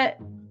they get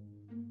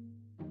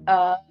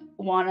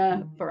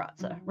Juana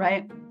Barraza,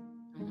 right?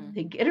 Mm-hmm.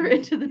 They get her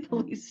into the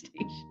police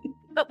station.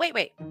 But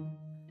wait.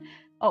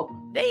 Oh,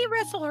 they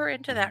wrestle her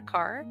into that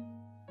car.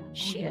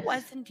 She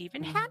wasn't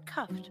even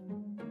handcuffed.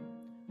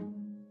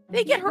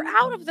 They get her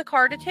out of the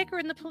car to take her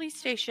in the police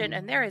station,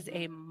 and there is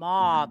a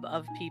mob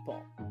of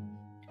people.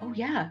 Oh,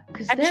 yeah.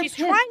 And she's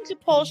trying to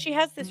pull, she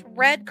has this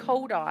red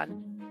coat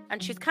on,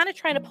 and she's kind of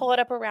trying to pull it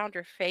up around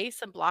her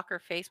face and block her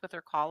face with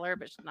her collar,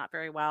 but she's not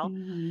very well.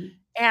 Mm-hmm.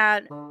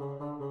 And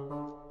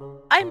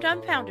I'm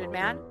dumbfounded,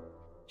 man.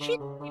 She's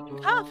even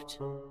cuffed.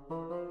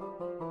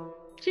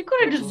 She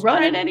could have just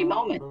run at any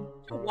moment.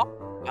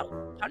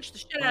 Punch the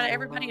shit out of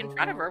everybody in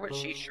front of her, which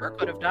she sure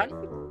could have done.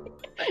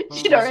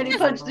 She'd already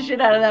punched the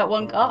shit out of that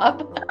one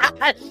cop.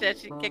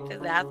 She kicked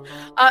his ass.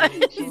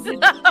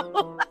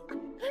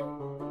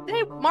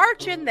 They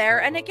march in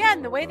there, and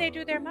again, the way they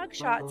do their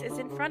mugshots is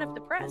in front of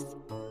the press.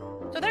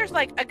 So there's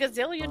like a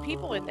gazillion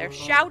people in there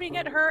shouting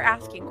at her,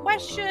 asking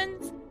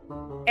questions,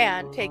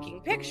 and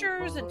taking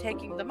pictures, and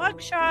taking the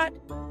mugshot.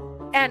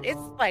 And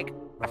it's like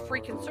a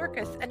freaking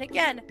circus. And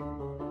again,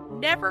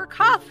 never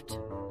cuffed,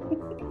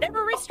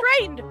 never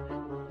restrained.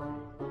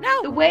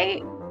 No. The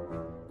way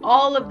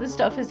all of the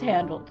stuff is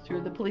handled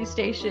through the police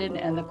station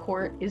and the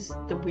court is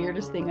the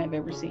weirdest thing I've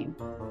ever seen.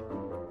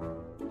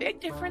 Big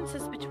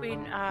differences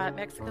between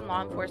Mexican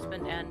law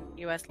enforcement and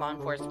U.S. law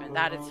enforcement.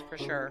 That is for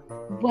sure.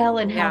 Well,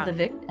 and how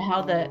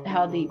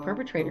the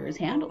perpetrator is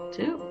handled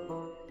too.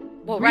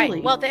 Well, really?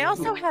 Right. Well, they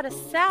also had a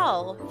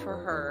cell for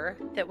her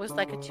that was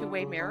like a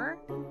two-way mirror.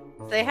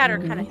 So they had her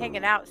kind of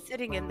hanging out,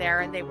 sitting in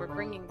there, and they were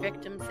bringing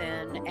victims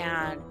in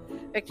and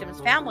victims'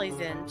 families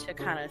in to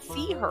kind of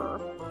see her,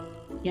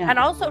 and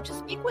also to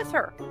speak with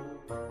her.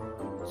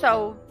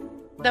 So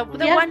the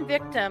one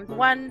victim,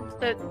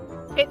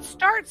 it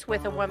starts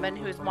with a woman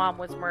whose mom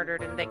was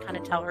murdered, and they kind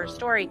of tell her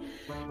story,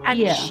 and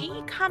she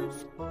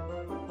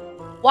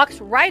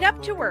walks right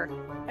up to her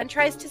and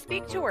tries to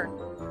speak to her.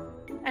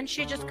 And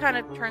she just kind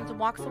of turns and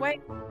walks away.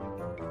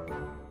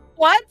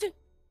 What?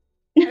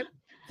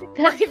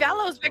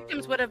 Vallo's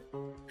victims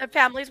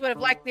families would have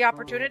liked the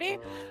opportunity.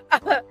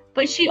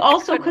 But she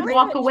also could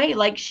walk away.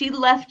 Like, she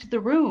left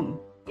the room.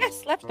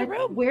 Yes, left the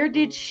room. Where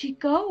did she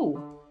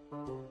go?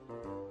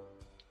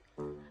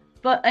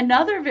 But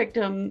another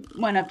victim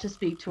went up to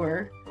speak to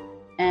her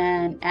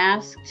and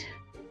asked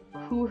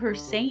who her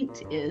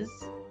saint is.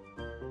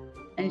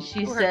 And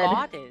she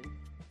said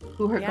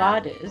who her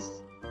God is.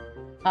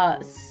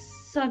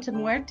 Santa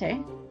Muerte,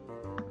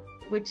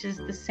 which is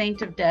the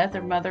saint of death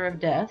or mother of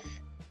death.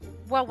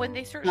 Well, when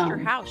they searched her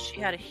house,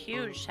 she had a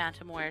huge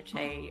Santa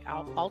Muerte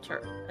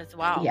altar as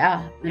well.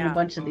 Yeah, and a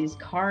bunch of these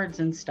cards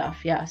and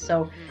stuff. Yeah,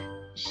 so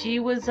she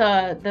was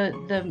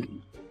the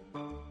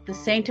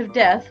saint of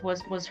death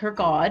was her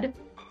god.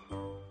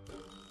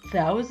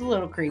 That was a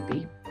little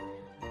creepy.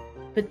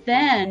 But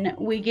then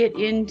we get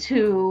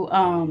into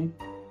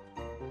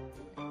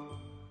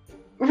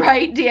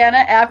right,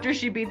 Deanna, after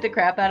she beat the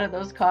crap out of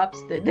those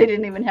cops, that they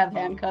didn't even have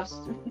handcuffs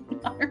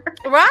on her.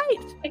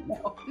 Right. I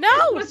know.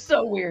 No. It was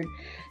so weird.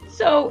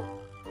 So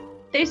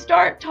they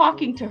start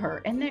talking to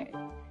her, and they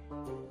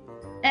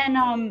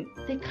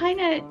kind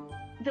of,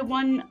 the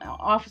one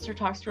officer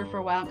talks to her for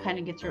a while and kind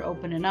of gets her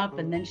opening up,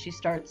 and then she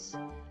starts,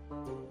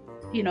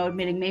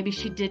 admitting maybe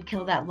she did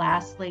kill that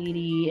last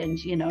lady, and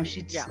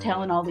she's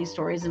telling all these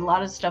stories, and a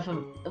lot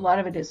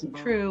of it isn't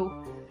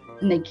true.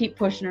 And they keep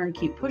pushing her,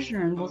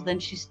 and well, then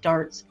she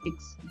starts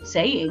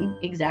saying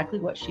exactly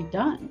what she'd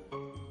done.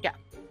 Yeah.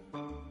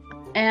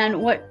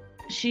 And what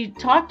she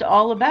talked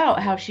all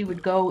about, how she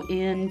would go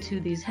into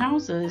these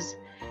houses,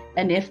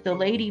 and if the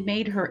lady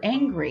made her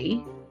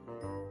angry,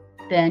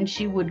 then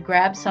she would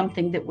grab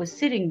something that was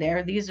sitting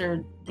there. These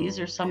are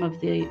some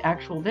of the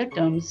actual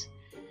victims,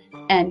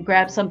 and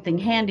grab something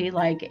handy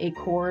like a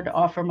cord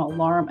off from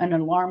an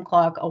alarm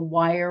clock, a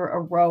wire, a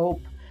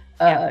rope,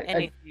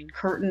 a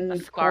curtain,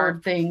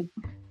 cord thing.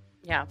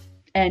 Yeah.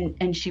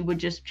 And she would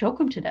just choke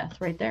him to death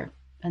right there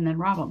and then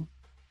rob him.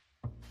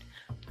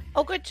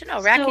 Oh, good to know.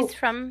 Racky's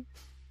from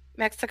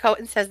Mexico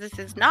and says this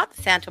is not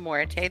the Santa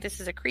Muerte. This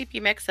is a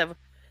creepy mix of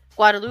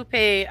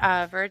Guadalupe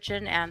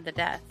Virgin and the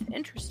Death.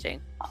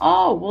 Interesting.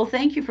 Oh, well,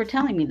 thank you for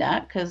telling me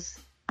that, because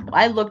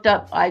I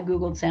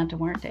Googled Santa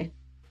Muerte.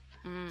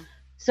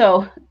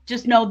 So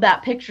just know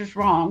that picture's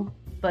wrong,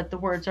 but the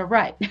words are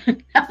right.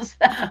 How's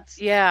that?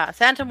 Yeah,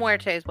 Santa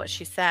Muerte is what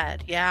she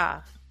said.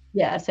 Yeah,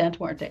 Santa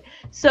Muerte.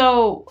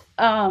 So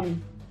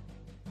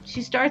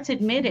she starts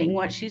admitting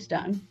what she's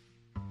done,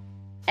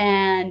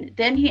 and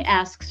then he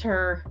asks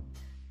her,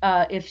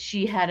 if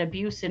she had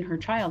abuse in her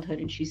childhood,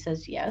 and she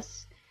says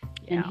yes.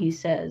 Yeah. And he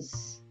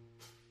says,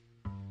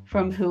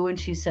 from who? And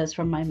she says,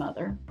 from my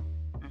mother.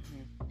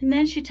 And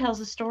then she tells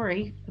a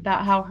story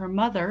about how her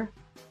mother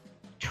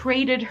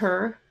traded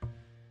her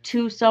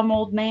to some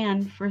old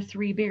man for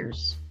 3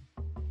 beers.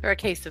 For a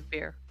case of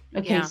beer.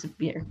 A case of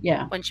beer,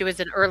 yeah. When she was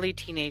an early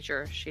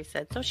teenager, she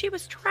said. So she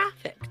was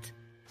trafficked.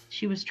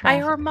 She was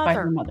trafficked by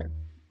her mother.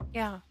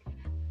 Yeah.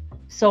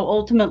 So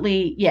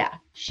ultimately, yeah,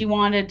 she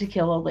wanted to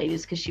kill old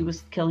ladies because she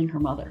was killing her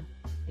mother,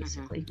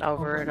 basically.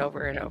 Over and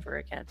over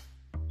again.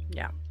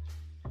 Yeah.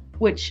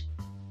 Which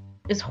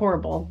is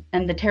horrible.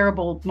 And the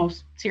terrible,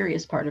 most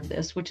serious part of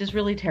this, which is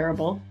really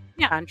terrible.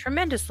 Yeah, and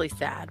tremendously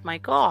sad. My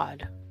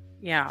God.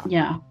 Yeah.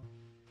 Yeah.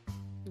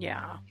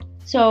 Yeah.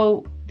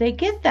 So they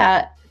get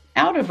that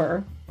out of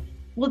her.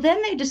 Well,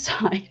 then they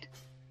decide,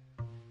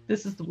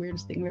 this is the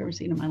weirdest thing I've ever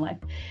seen in my life.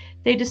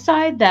 They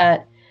decide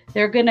that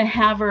they're going to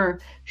have her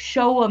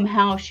show them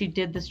how she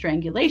did the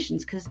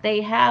strangulations, because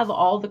they have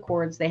all the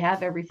cords, they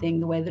have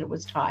everything the way that it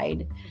was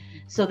tied.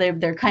 So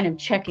they're kind of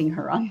checking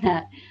her on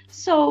that.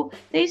 So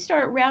they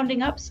start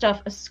rounding up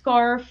stuff, a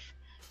scarf,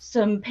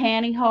 some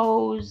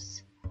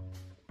pantyhose.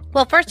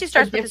 Well, first he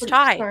starts with his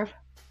tie. Scarf.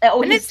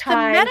 Oh, and his it's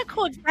tie. the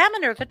medical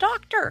examiner, the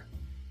doctor.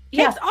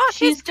 Takes Yeah, off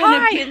his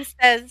tie and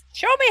says,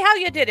 show me how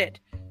you did it.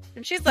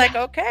 And she's like,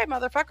 okay,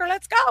 motherfucker,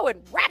 let's go.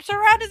 And wraps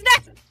her around his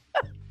neck.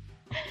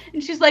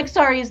 And she's like,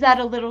 sorry, is that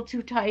a little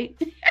too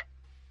tight?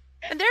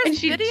 And there's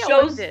she video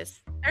shows of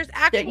this. There's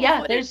actual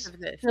footage there's of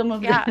this. some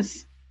of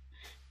this.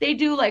 They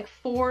do like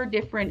 4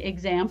 different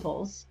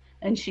examples,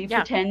 and she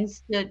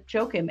pretends to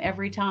choke him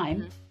every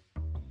time.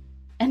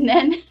 And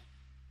then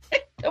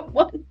the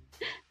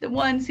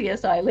one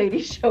CSI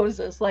lady shows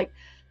us, like,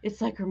 it's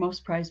like her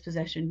most prized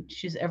possession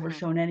she's ever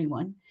shown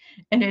anyone.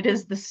 And it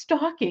is the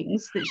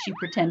stockings that she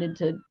pretended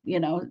to,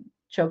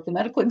 choke the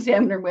medical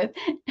examiner with.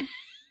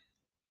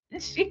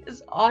 She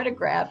has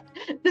autographed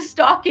the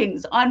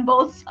stockings on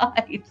both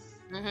sides.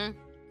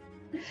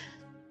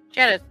 She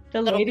had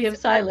the Lady of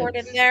Silence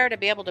in there to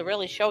be able to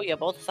really show you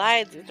both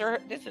sides.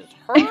 This is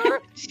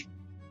her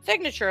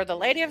signature, the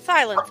Lady of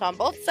Silence on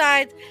both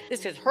sides.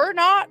 This is her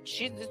knot.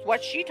 This is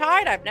what she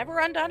tied. I've never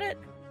undone it.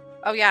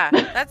 Oh yeah,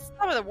 that's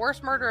some of the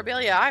worst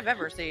murderabilia I've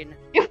ever seen.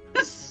 It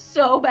was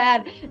so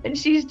bad, and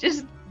she's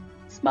just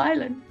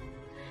smiling.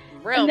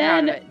 Real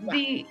and proud of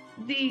then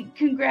the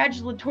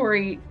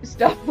congratulatory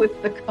stuff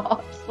with the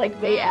cops, like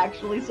they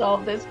actually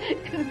solved this,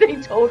 because they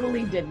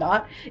totally did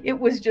not. It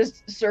was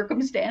just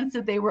circumstance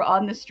that they were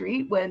on the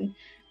street when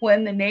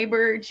the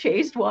neighbor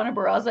chased Juana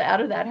Barraza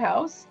out of that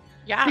house.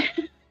 Yeah,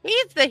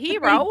 he's the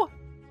hero.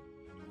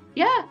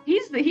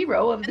 He's the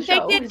hero of the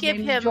show. They did give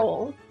him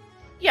Joel.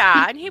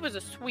 Yeah, and he was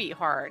a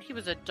sweetheart. He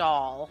was a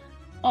doll.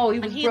 Oh, he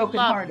was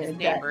brokenhearted. His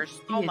neighbors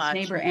so much.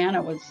 His neighbor Anna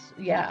was,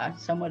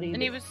 somebody.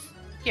 And he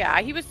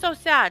was so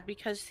sad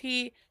because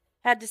he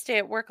had to stay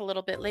at work a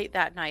little bit late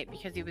that night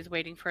because he was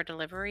waiting for a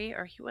delivery,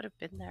 or he would have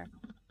been there.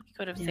 He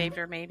could have saved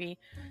her, maybe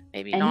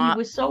not. And he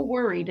was so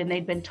worried, and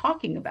they'd been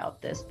talking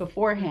about this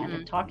beforehand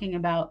and talking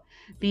about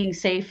being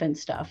safe and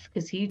stuff,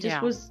 because he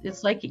just was,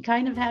 it's like he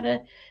kind of had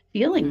a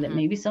feeling that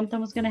maybe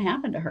something was going to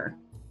happen to her.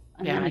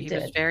 And he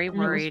was very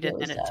worried, and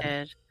then it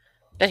did.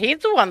 But he's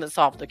the one that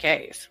solved the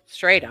case,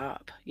 straight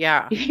up.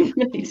 Yeah. He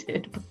really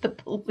did, but the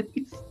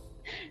police.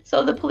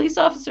 So the police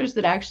officers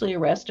that actually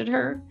arrested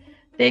her,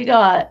 they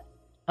got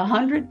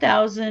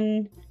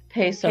 100,000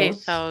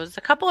 pesos,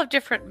 a couple of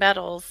different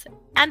medals,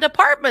 and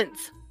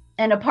apartments.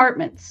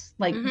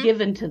 Like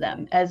given to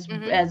them as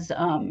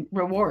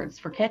rewards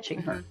for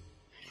catching her.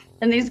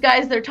 And these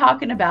guys, they're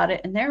talking about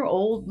it, and they're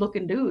old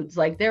looking dudes.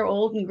 Like, they're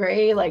old and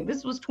gray. Like,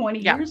 this was 20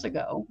 years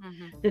ago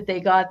that they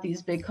got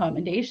these big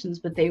commendations,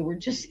 but they were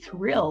just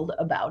thrilled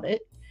about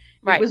it.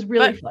 Right. It was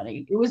really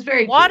funny. It was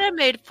very Wada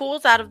made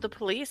fools out of the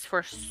police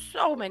for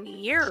so many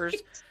years.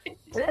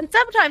 And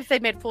sometimes they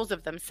made fools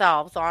of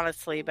themselves,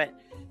 honestly. But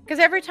because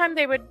every time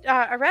they would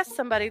arrest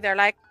somebody, they're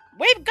like,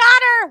 we've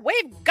got her!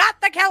 We've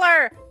got the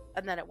killer!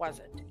 And then it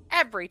wasn't.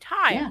 Every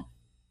time. Yeah.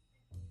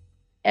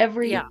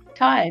 Every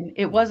time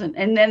it wasn't.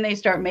 And then they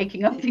start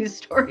making up these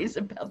stories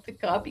about the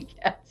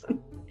copycats and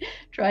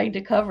trying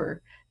to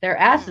cover their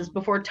asses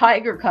before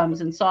Tiger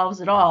comes and solves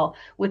it all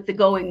with the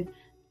going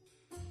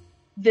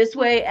this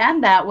way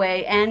and that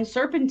way and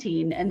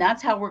serpentine, and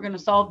that's how we're going to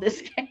solve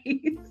this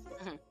case.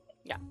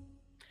 Yeah.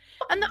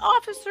 And the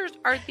officers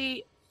are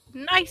the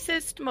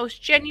nicest,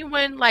 most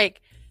genuine,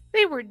 like,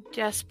 they were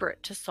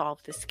desperate to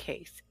solve this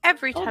case.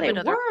 Every time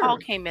another call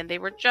came in, they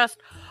were just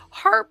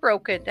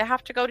heartbroken to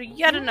have to go to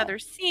yet another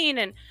scene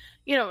and,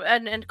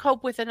 and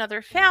cope with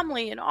another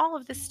family and all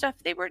of this stuff.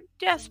 They were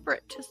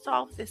desperate to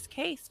solve this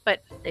case,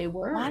 but they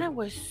were. Lana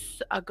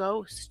was a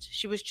ghost.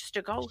 She was just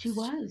a ghost. She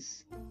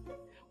was.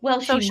 Well,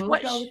 she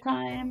moved all the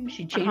time.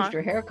 She changed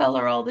her hair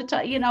color all the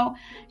time.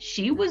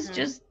 She was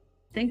just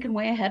thinking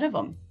way ahead of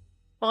them.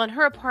 Well, and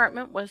her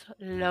apartment was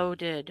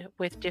loaded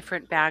with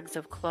different bags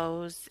of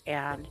clothes,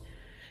 and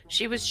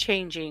she was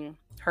changing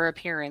her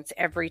appearance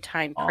every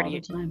time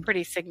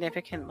pretty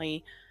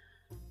significantly.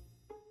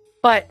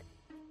 But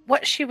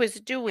what she was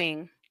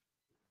doing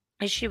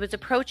is she was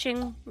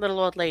approaching little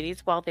old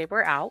ladies while they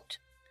were out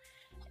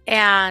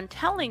and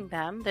telling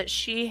them that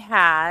she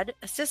had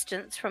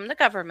assistance from the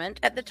government.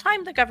 At the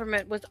time, the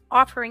government was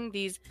offering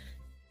these,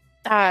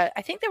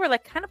 I think they were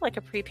like kind of like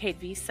a prepaid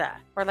Visa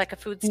or like a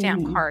food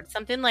stamp card,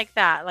 something like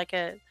that, like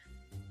a,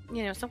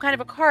 some kind of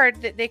a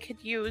card that they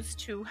could use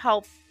to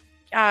help.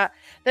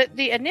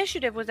 The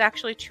initiative was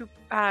actually to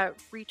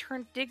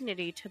return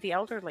dignity to the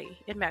elderly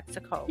in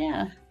Mexico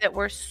that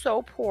were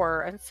so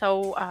poor and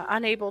so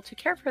unable to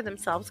care for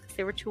themselves because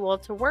they were too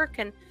old to work.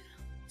 And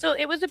so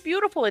it was a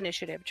beautiful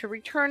initiative to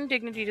return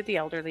dignity to the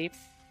elderly.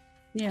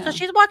 Yeah. So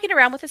she's walking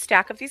around with a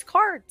stack of these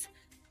cards,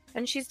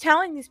 and she's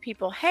telling these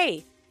people,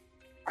 "Hey,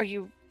 are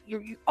you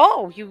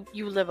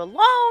live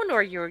alone,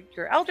 or you're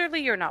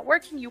elderly, you're not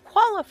working, you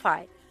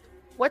qualify.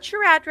 What's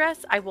your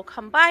address? I will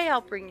come by.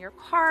 I'll bring your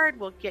card.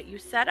 We'll get you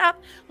set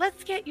up.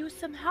 Let's get you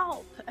some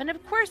help." And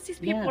of course, these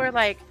people are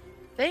like,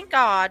 "Thank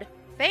God.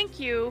 Thank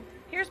you.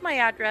 Here's my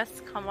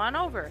address. Come on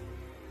over."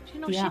 She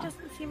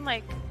doesn't seem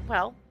like,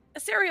 a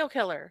serial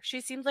killer.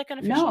 She seems like an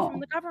official from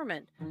the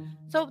government.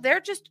 So they're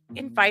just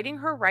inviting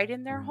her right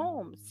in their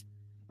homes.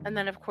 And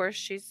then, of course,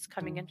 she's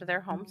coming into their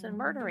homes and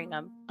murdering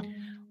them.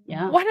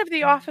 Yeah. One of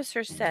the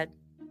officers said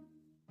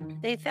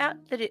they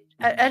thought that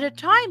at a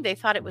time they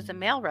thought it was a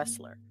male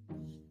wrestler,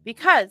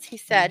 because he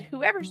said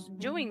whoever's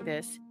doing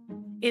this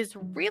is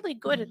really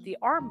good at the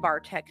arm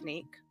bar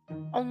technique,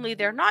 only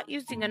they're not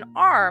using an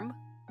arm,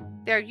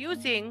 they're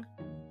using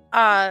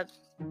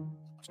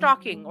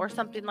stalking or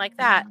something like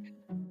that.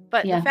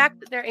 But the fact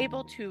that they're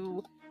able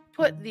to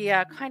put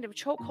the kind of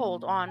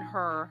chokehold on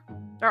her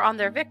or on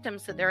their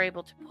victims that they're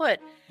able to put,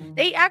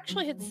 they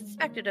actually had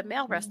suspected a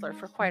male wrestler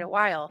for quite a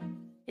while.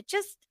 It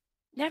just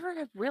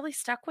never really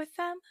stuck with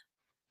them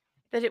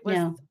that it was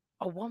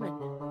a woman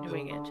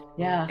doing it.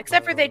 Yeah.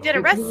 Except for they did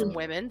arrest some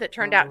women that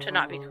turned out to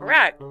not be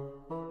correct.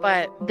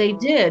 But they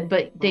did,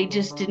 but they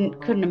just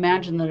couldn't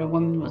imagine that a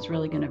woman was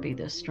really going to be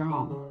this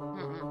strong.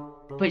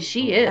 Mm-mm. But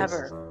she is.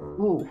 Ever.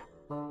 Ooh.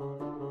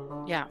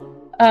 Yeah.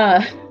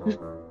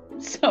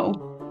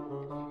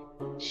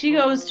 So she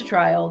goes to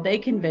trial. They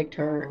convict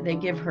her. They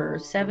give her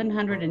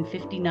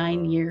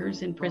 759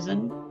 years in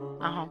prison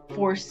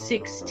for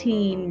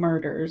 16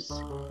 murders.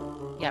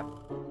 Yep.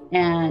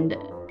 And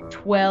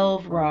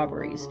 12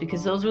 robberies,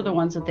 because those were the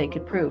ones that they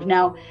could prove.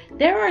 Now,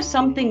 there are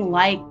something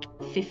like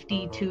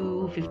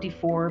 52,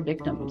 54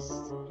 victims.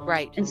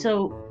 Right. And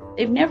so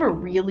they've never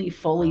really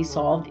fully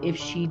solved if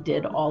she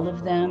did all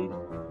of them,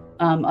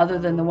 other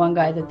than the one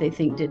guy that they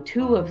think did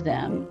 2 of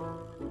them.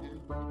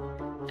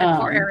 And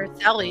poor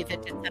Araceli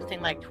that did something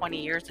like 20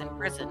 years in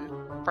prison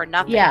for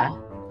nothing. Yeah.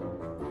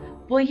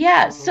 Well,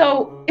 yeah.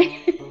 So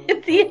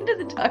at the end of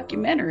the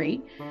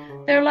documentary,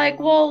 they're like,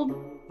 well,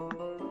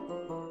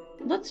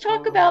 let's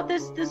talk about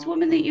this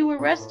woman that you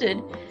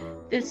arrested,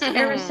 this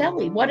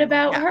Araceli. What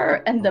about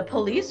her? And the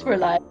police were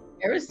like,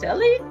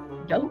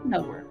 Araceli? Don't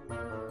know her.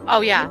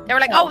 Oh, yeah. They were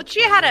like,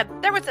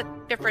 there was a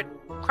different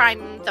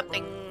crime,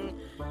 something.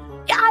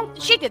 Yeah,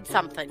 she did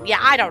something. Yeah,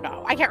 I don't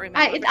know. I can't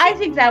remember. I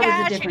think that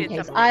was a different case.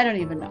 Something. I don't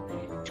even know.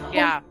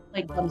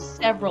 Like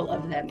several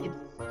of them. It's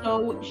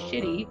so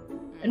shitty.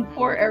 And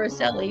poor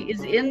Araceli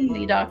is in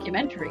the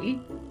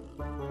documentary.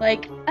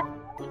 Like,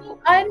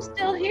 I'm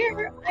still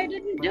here. I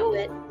didn't do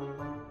it.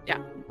 Yeah.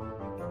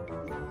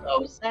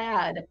 So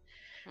sad.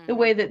 The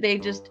way that they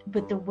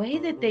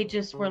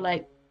just were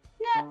like,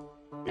 nah,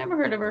 never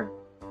heard of her.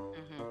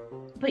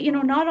 But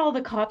not all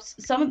the cops,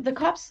 some of the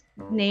cops'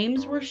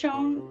 names were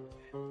shown,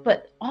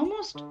 but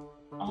almost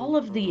all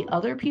of the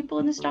other people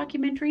in this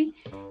documentary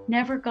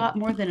never got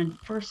more than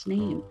a first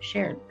name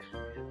shared,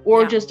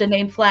 or just a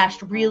name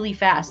flashed really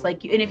fast.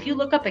 And if you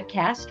look up a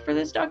cast for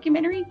this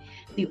documentary,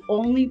 the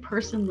only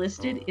person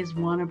listed is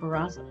Juana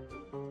Barraza.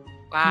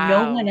 Wow.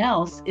 No one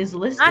else is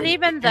listed. Not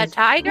even the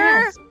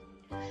tiger?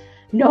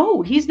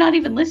 No, he's not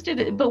even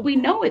listed, but we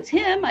know it's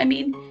him. I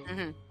mean,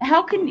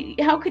 how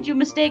could you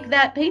mistake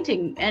that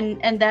painting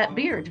and that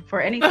beard for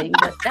anything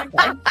but that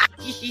guy?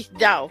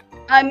 No.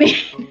 I mean,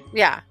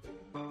 yeah.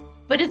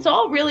 But it's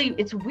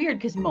weird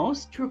because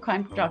most true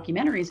crime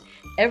documentaries,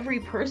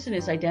 every person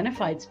is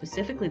identified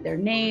specifically, their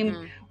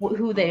name,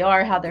 who they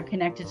are, how they're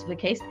connected to the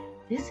case.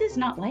 This is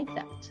not like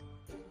that.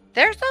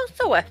 There's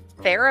also a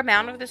fair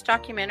amount of this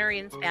documentary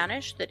in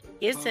Spanish that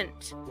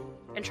isn't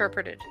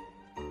interpreted.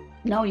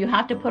 No, you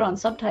have to put on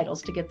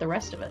subtitles to get the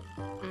rest of it.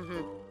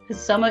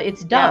 Because some of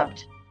it's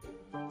dubbed.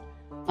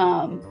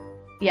 But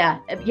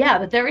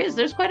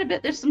there's quite a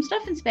bit. There's some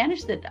stuff in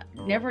Spanish that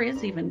never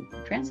is even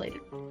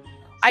translated.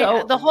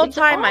 So the whole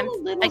time I'm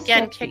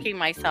again kicking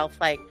myself,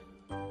 like,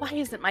 why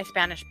isn't my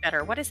Spanish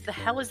better? What is the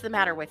hell is the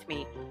matter with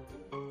me?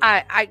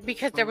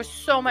 Because there was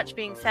so much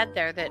being said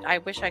there that I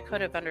wish I could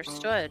have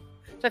understood.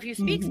 So if you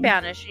speak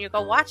Spanish and you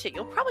go watch it,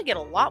 you'll probably get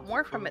a lot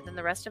more from it than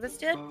the rest of us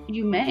did.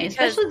 You may,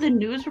 especially the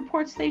news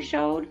reports they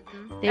showed.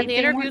 And the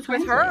interviews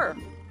with her.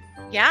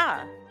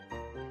 Yeah.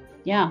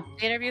 Yeah.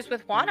 The interviews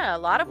with Juana, a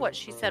lot of what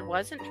she said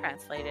wasn't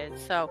translated.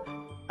 So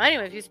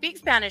anyway, if you speak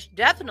Spanish,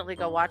 definitely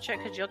go watch it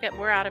because you'll get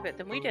more out of it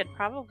than we did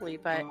probably.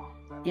 But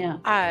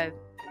yeah.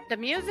 The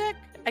music,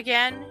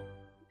 again,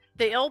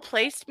 the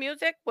ill-placed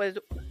music was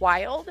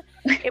wild.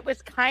 It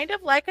was kind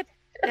of like a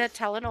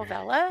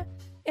telenovela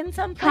in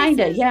some places.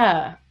 Kinda,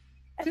 yeah.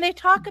 And they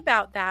talk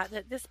about that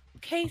this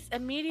case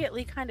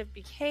immediately kind of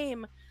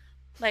became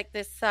like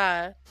this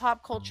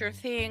pop culture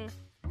thing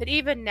that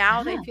even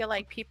now they feel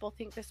like people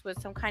think this was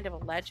some kind of a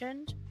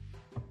legend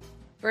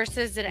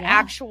versus an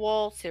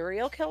actual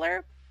serial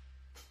killer.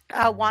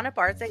 Juana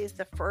Barza is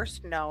the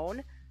first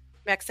known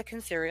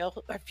Mexican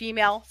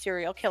female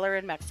serial killer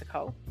in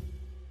Mexico.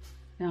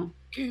 Yeah.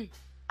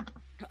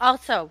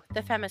 Also,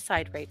 the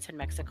femicide rates in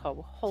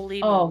Mexico.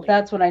 Holy moly. Oh,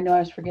 that's what I know I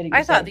was forgetting.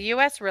 I thought the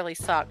U.S. really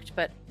sucked,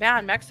 but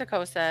man,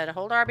 Mexico said,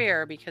 hold our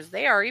beer because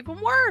they are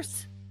even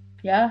worse.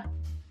 Yeah.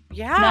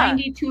 Yeah.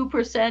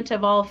 92%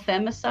 of all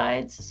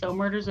femicides, so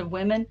murders of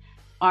women,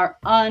 are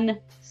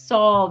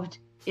unsolved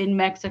in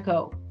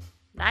Mexico.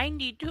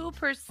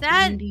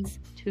 92%.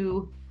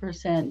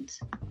 92%.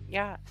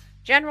 Yeah.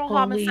 General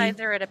homicides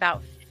are at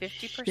about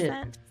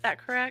 50%. Is that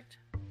correct?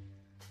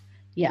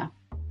 Yeah.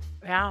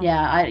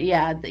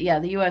 Yeah.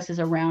 The U.S. is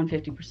around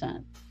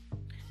 50%.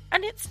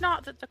 And it's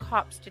not that the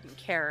cops didn't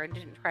care and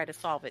didn't try to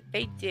solve it.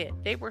 They did.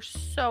 They were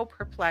so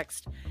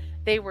perplexed.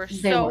 They were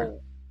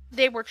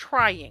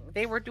trying.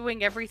 They were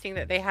doing everything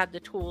that they had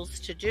the tools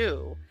to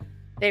do.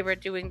 They were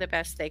doing the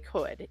best they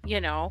could,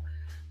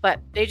 but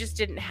they just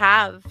didn't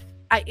have.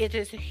 It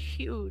is a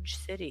huge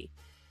city.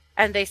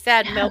 And they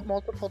said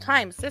multiple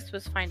times this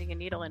was finding a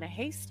needle in a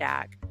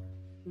haystack.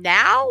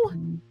 Now,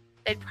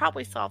 they'd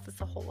probably solve this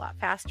a whole lot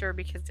faster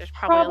because there's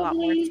probably a lot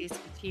more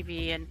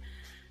CCTV and,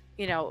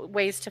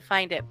 ways to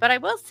find it. But I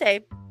will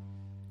say,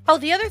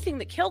 the other thing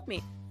that killed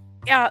me,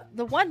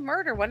 the one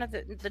murder, one of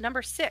the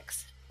number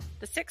 6,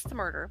 the 6th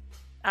murder,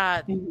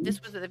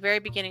 this was at the very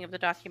beginning of the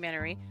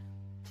documentary.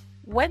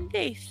 When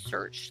they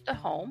searched the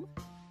home,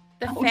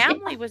 the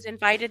family was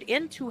invited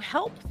in to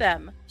help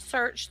them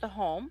search the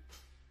home.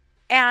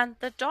 And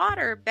the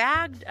daughter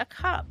bagged a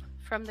cup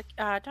from the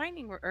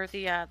dining room or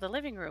the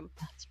living room.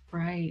 That's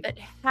right. That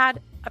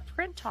had a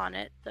print on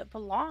it that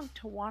belonged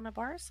to Juana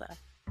Barza.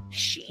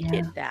 She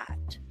did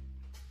that,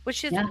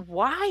 which is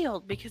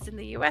wild because in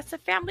the U.S. a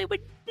family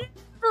would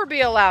never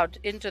be allowed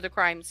into the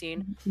crime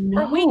scene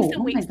for weeks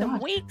and weeks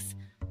and weeks.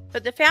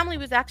 But the family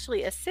was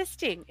actually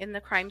assisting in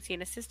the crime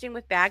scene, assisting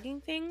with bagging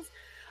things,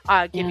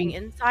 giving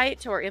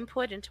insight or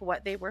input into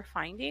what they were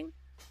finding,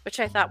 which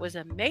I thought was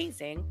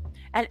amazing.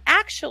 And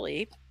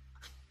actually,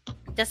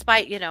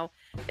 despite,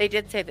 they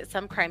did say that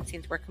some crime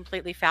scenes were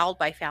completely fouled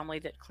by family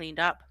that cleaned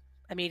up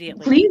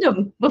immediately. Cleaned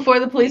them before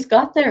the police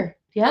got there.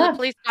 Yeah. So the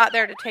police got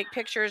there to take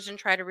pictures and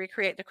try to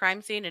recreate the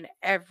crime scene, and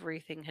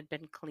everything had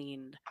been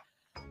cleaned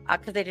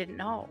because they didn't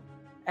know.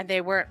 And they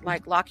weren't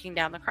like locking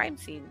down the crime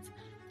scenes.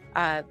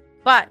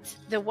 But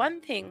the one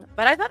thing,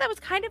 I thought that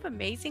was kind of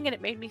amazing, and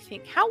it made me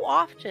think, how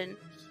often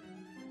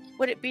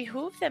would it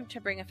behoove them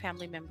to bring a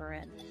family member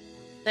in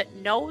that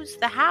knows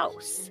the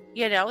house,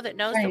 that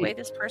knows the way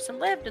this person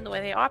lived and the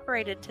way they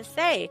operated, to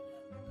say,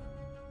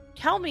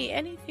 tell me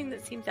anything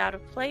that seems out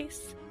of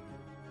place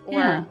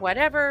or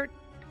whatever.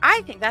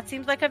 I think that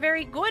seems like a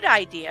very good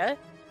idea.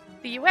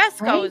 The U.S.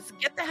 goes,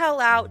 get the hell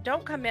out.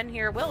 Don't come in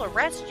here. We'll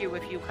arrest you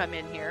if you come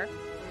in here.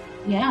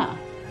 Yeah.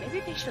 Maybe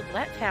they should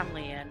let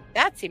family in.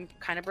 That seemed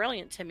kind of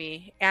brilliant to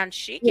me. And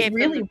she gave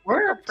them the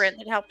fingerprint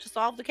that helped to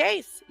solve the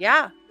case.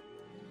 Yeah.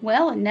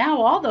 Well, and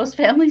now all those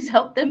families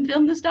helped them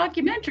film this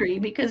documentary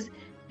because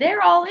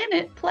they're all in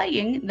it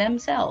playing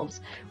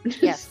themselves,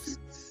 which is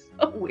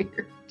so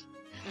weird.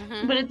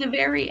 Mm-hmm. But at the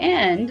very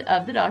end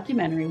of the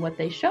documentary, what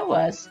they show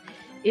us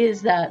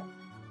is that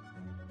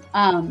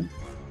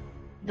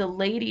the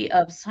Lady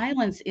of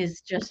Silence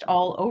is just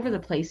all over the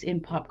place in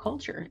pop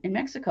culture in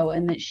Mexico,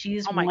 and that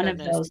she's one of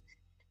those.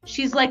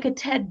 She's like a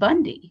Ted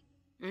Bundy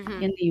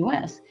in the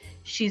U.S.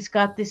 She's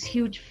got this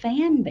huge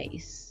fan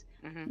base.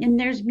 And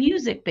there's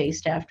music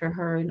based after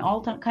her and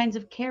all kinds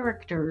of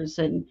characters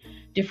and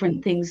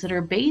different things that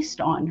are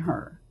based on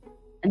her.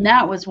 And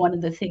that was one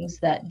of the things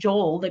that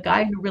Joel, the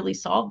guy who really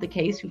solved the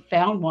case, who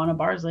found Juana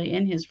Barza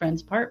in his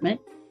friend's apartment,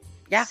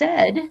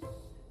 said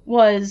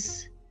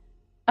was,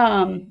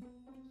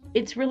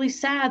 it's really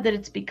sad that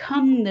it's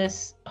become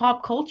this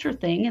pop culture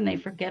thing and they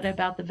forget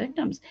about the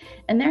victims.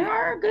 And there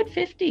are a good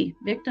 50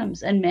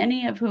 victims, and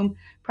many of whom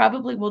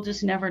probably will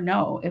just never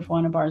know if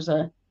Juana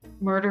Barza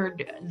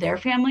murdered their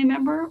family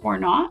member or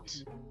not,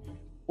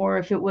 or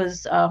if it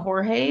was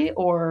Jorge,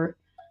 or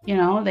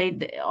they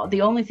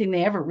the only thing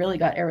they ever really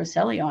got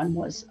Araceli on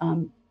was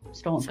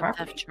stolen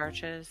property theft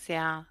charges.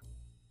 So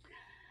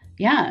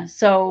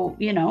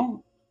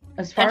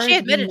as far as she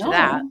admitted to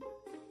that.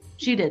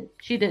 She did.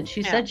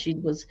 She said she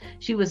was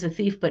a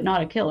thief but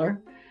not a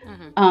killer.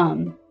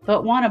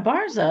 But Juana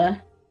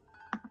Barza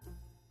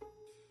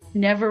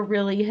never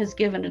really has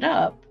given it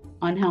up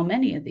on how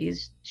many of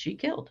these she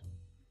killed.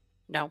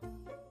 No.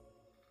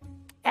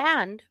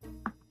 And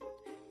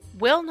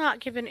will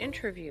not give an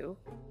interview.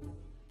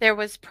 There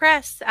was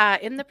press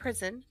in the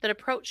prison that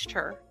approached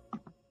her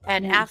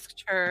and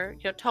asked her,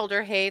 told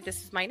her, hey,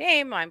 this is my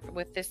name. I'm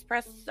with this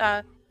press,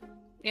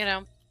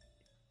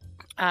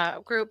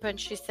 group. And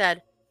she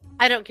said,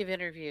 I don't give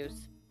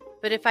interviews.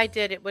 but if I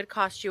did, it would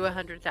cost you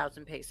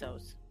 100,000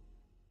 pesos.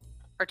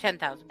 Or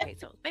 10,000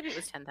 pesos. Maybe it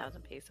was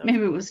 10,000 pesos.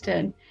 Maybe it was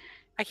 10.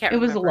 I can't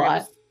remember. It was a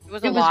lot. It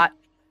was a lot.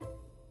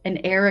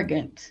 And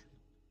arrogant.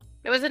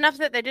 It was enough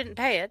that they didn't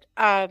pay it.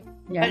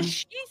 But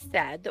she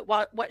said that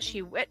what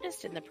she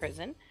witnessed in the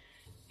prison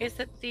is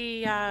that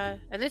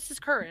and this is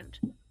current,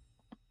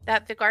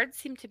 that the guards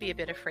seemed to be a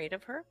bit afraid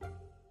of her.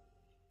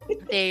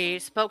 They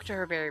spoke to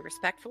her very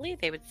respectfully.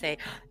 They would say,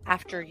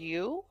 "After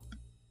you,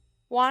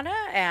 Juana,"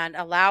 and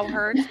allow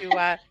her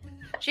to,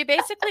 she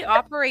basically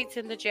operates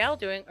in the jail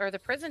or the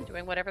prison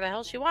doing whatever the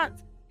hell she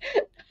wants.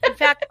 In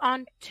fact,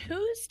 on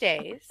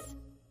Tuesdays,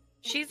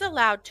 she's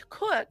allowed to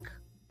cook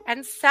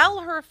and sell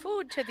her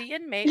food to the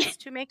inmates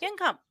to make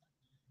income.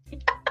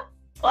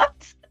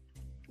 What?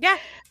 Yeah.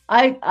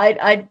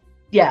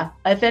 Yeah.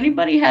 If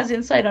anybody has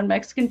insight on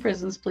Mexican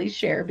prisons, please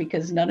share,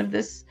 because none of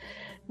this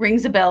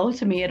rings a bell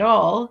to me at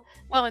all.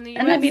 Well, in the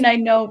U.S., and I mean, I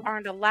know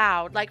aren't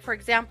allowed. Like, for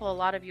example, a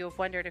lot of you have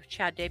wondered if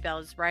Chad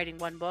Daybell is writing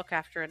one book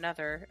after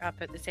another up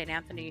at the St.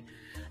 Anthony,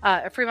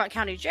 Fremont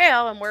County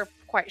Jail, and we're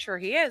quite sure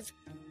he is.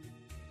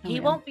 He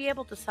won't be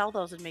able to sell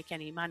those and make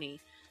any money.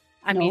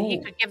 I mean, he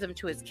could give them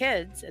to his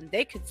kids, and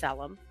they could sell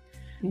them,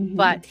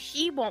 but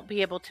he won't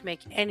be able to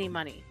make any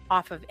money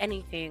off of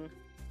anything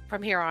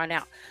from here on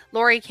out.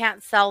 Lori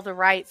can't sell the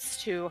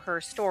rights to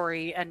her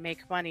story and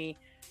make money,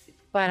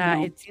 but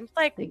it seems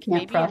like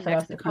maybe in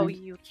Mexico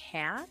you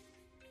can.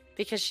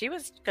 Because she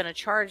was going to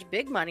charge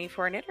big money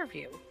for an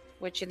interview,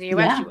 which in the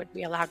U.S. you would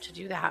be allowed to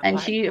do that. And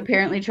she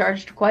apparently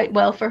charged quite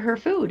well for her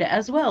food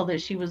as well,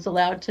 that she was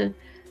allowed to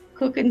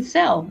cook and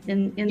sell.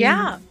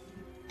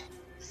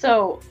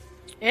 So,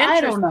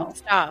 I don't know.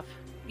 Stuff.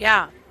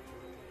 Yeah.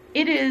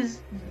 It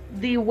is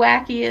the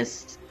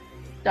wackiest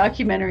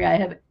documentary I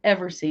have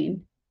ever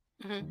seen.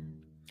 Mm-hmm.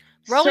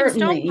 Rolling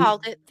Stone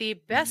called it the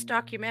best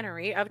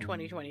documentary of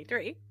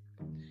 2023.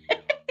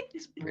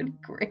 It's pretty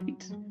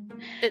great.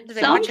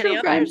 Some true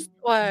crime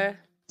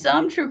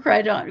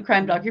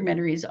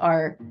documentaries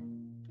are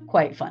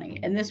quite funny,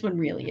 and this one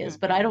really is,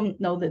 but I don't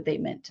know that they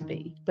meant to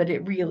be, but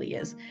it really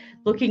is.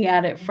 Looking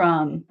at it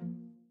from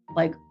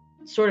like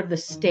sort of the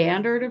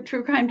standard of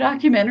true crime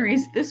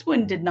documentaries, this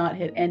one did not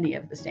hit any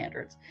of the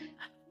standards,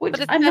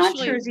 which I'm not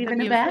sure is even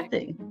a bad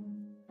thing.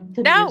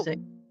 Music.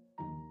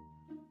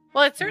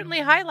 Well, it certainly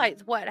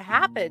highlights what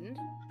happened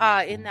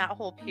in that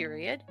whole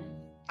period.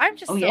 I'm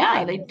just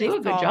they do a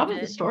good job of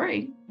the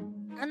story.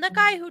 And the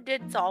guy who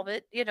did solve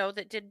it,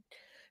 that did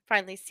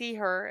finally see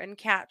her and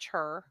catch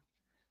her,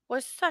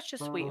 was such a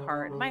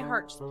sweetheart. My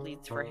heart just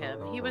bleeds for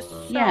him. He was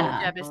so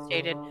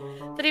devastated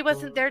that he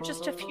wasn't there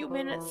just a few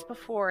minutes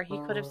before. He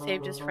could have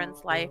saved his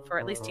friend's life, or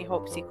at least he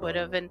hopes he could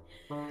have. And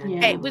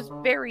it was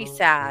very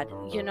sad,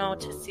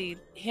 to see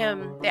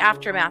him, the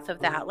aftermath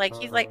of that. Like,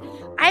 he's like,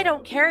 I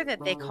don't care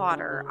that they caught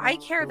her. I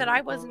care that I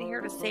wasn't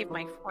here to save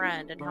my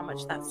friend, and how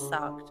much that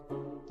sucked.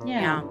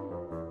 Yeah.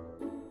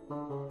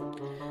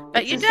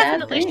 But you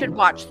definitely should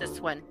watch this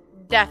one.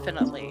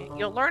 Definitely.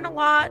 You'll learn a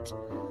lot.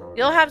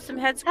 You'll have some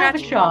head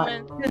scratching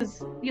moments.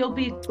 Because you'll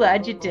be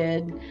glad you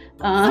did.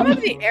 Some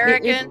of the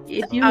arrogance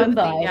if you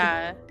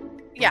imbibe.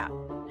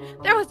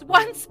 There was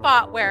one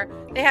spot where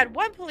they had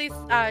one police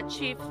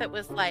chief that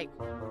was like,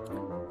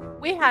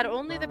 we had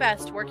only the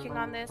best working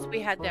on this.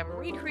 We had them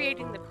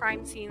recreating the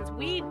crime scenes.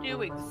 We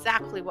knew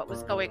exactly what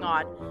was going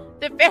on.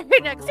 The very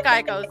next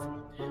guy goes,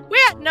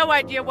 we had no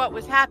idea what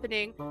was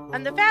happening,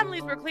 and the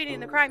families were cleaning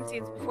the crime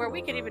scenes before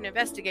we could even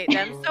investigate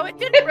them, so it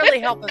didn't really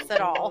help us at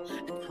all.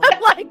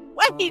 I'm like,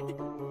 wait,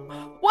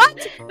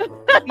 what?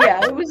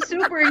 Yeah, it was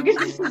super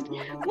inconsistent.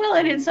 Well,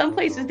 and in some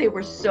places they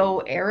were so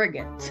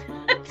arrogant.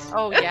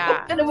 Oh,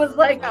 yeah. And it was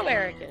like, so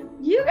arrogant.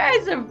 You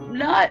guys are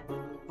not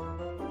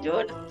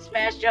doing a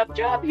smash up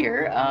job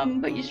here,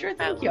 but you sure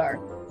think you are.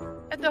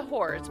 And the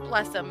whores,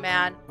 bless them,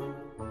 man.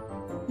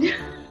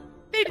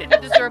 They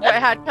didn't deserve what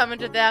had coming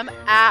to them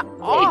at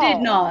all. They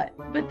did not,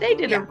 but they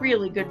did a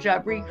really good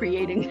job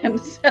recreating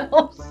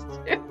themselves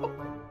too.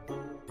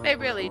 They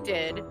really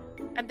did,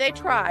 and they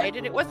tried,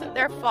 and it wasn't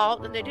their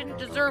fault, and they didn't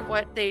deserve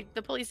what the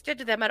police did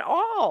to them at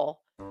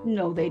all.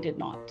 No, they did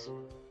not.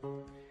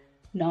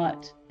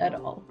 Not at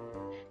all.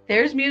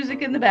 There's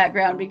music in the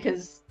background,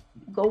 because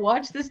go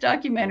watch this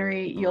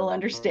documentary, you'll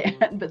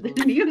understand. But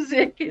the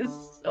music is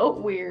so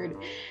weird.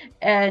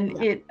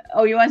 And you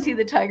want to see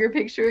the tiger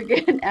picture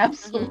again?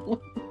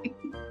 Absolutely.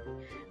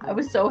 I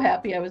was so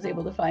happy I was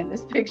able to find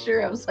this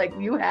picture. I was like,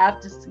 you have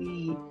to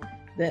see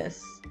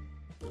this.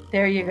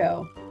 There you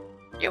go.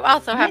 You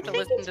also have to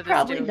listen to this.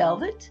 Probably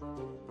Velvet.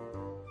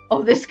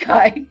 Oh, this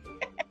guy.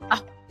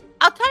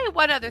 I'll tell you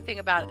one other thing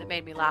about it that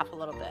made me laugh a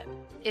little bit,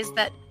 is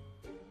that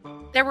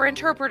there were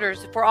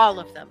interpreters for all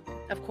of them,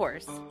 of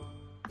course.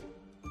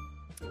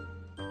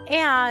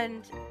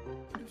 And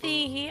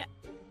the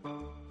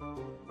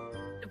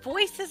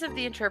voices of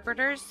the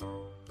interpreters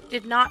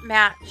did not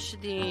match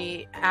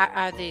the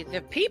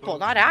people,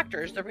 not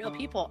actors, the real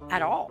people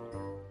at all.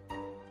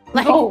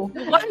 Like,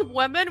 one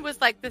woman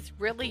was like this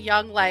really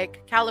young,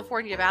 like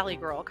California Valley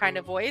girl kind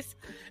of voice.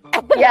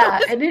 Yeah,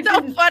 and it's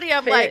so funny.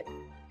 I'm like,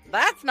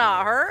 that's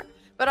not her.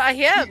 But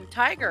him,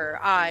 Tiger,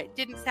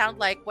 didn't sound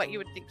like what you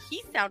would think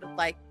he sounded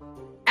like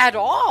at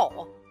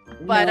all.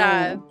 But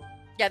No.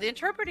 yeah, the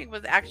interpreting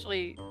was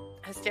actually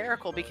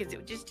hysterical because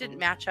it just didn't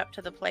match up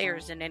to the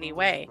players in any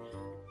way.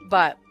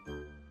 But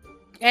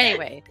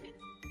anyway,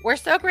 we're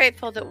so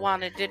grateful that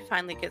Juana did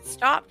finally get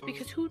stopped,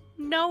 because who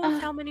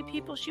knows how many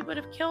people she would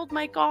have killed.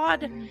 My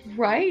God.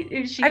 Right?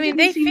 I mean,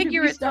 they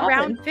figure it's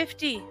around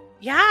 50.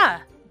 Yeah.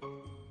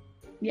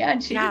 Yeah,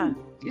 and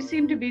she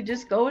seemed to be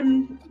just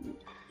going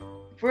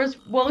for as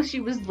well as she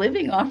was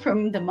living off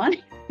from the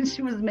money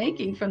she was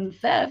making from the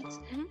thefts,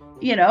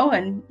 you know,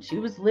 and she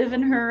was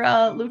living her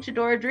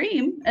luchador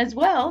dream as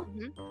well.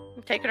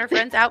 Taking her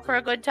friends out for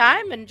a good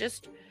time and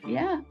just...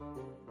 Yeah.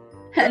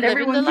 And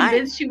everyone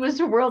convinced she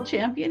was a world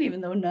champion, even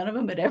though none of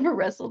them had ever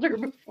wrestled her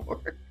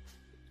before.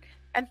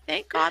 And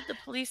thank God the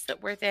police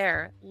that were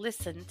there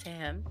listened to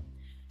him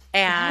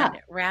and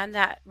ran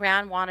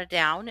Juana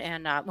down.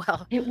 And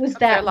well, it was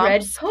that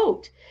red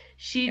coat.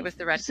 It was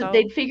the red coat.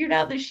 They'd figured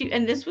out that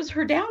and this was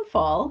her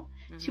downfall.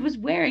 She was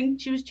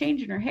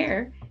changing her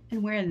hair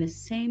and wearing the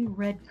same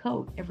red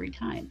coat every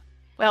time.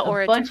 Well,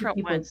 or a bunch of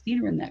people had seen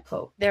her in that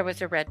coat. There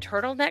was a red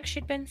turtleneck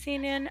she'd been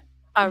seen in,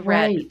 a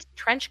red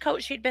trench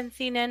coat she'd been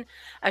seen in,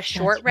 a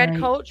short red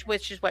coat,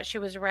 which is what she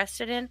was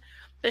arrested in.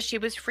 But she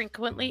was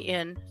frequently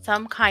in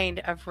some kind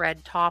of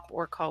red top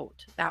or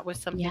coat. That was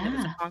something that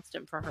was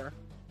constant for her.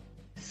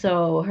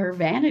 So her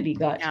vanity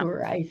got to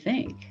her, I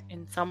think.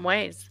 In some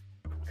ways.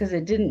 Because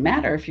it didn't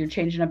matter if you're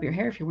changing up your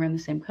hair, if you're wearing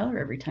the same color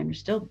every time, you're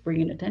still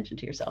bringing attention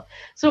to yourself.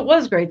 So it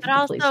was great. But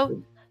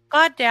also,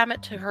 God damn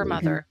it to her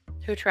mother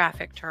who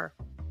trafficked her.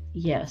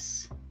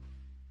 Yes.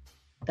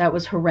 That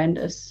was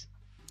horrendous.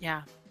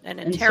 Yeah.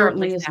 And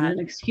certainly isn't an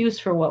excuse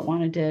for what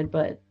Juana did,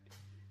 but...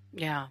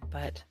 Yeah,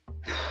 but...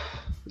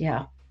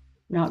 Yeah,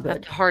 not good.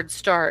 That's a hard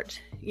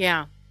start.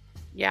 Yeah.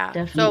 Yeah.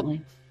 Definitely.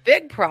 So,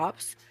 big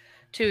props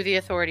to the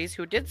authorities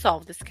who did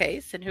solve this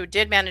case and who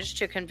did manage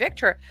to convict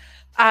her.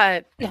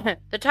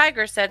 The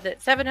Tiger said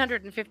that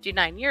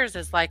 759 years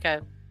is like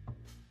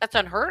that's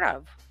unheard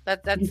of.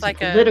 That's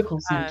like a political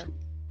sentence.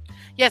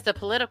 Yes, a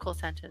political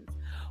sentence.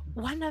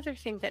 One other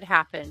thing that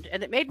happened,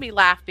 and it made me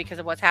laugh because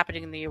of what's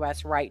happening in the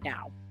U.S. right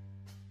now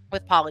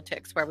with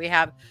politics, where we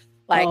have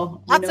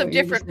lots of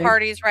different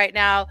parties right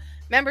now,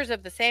 members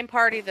of the same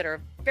party that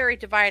are very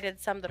divided,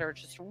 some that are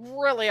just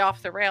really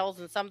off the rails,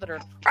 and some that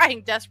are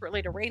trying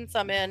desperately to rein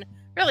some in,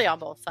 really on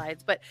both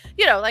sides. But,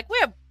 you know, we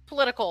have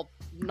political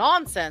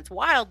nonsense,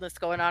 wildness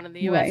going on in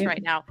the U.S.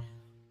 right now.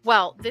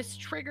 Well, this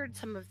triggered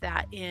some of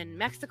that in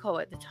Mexico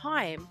at the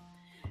time,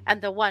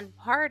 and the one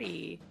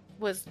party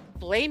was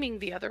blaming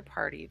the other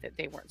party that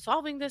they weren't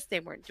solving this, they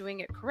weren't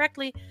doing it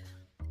correctly,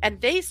 and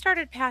they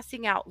started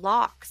passing out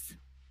locks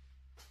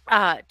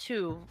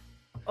to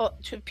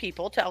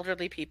people, to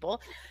elderly people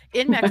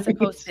in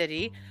Mexico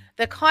City,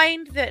 the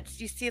kind that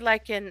you see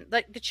in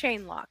the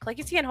chain lock, like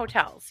you see in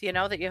hotels, you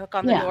know, that you hook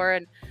on the door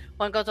and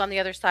one goes on the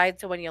other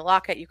side, so when you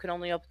lock it, you can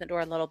only open the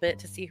door a little bit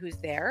to see who's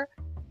there.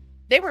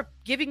 They were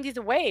giving these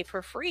away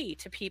for free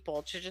to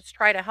people to just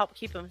try to help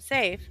keep them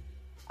safe,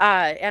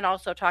 and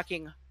also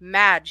talking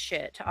mad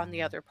shit on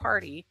the other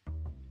party.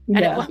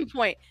 And at one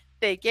point,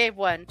 they gave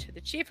one to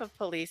the chief of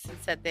police and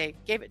said they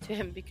gave it to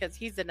him because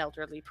he's an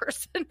elderly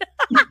person.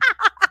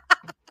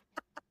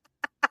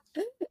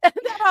 And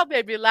that all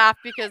made me laugh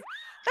because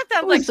that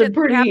sounds like a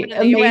pretty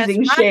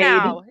amazing shade.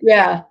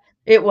 Yeah,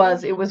 it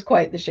was. It was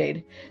quite the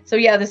shade. So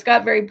yeah, this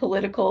got very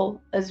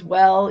political as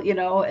well, you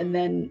know, and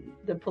then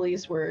the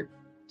police were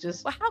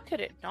just how could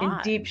it not?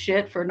 In deep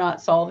shit for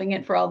not solving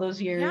it for all those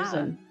years.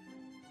 Yeah.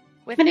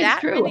 And it's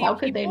true. How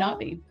could they not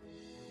be?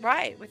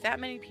 Right. With that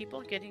many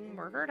people getting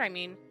murdered, I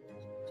mean,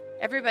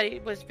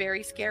 everybody was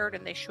very scared,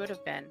 and they should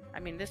have been.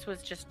 I mean, this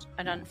was just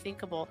an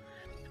unthinkable.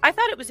 I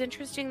thought it was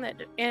interesting that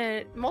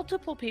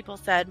multiple people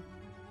said,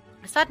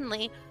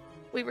 suddenly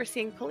we were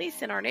seeing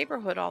police in our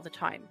neighborhood all the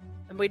time,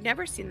 and we'd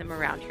never seen them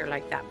around here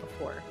like that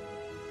before.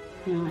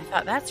 I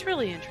thought that's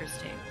really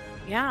interesting.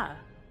 Yeah.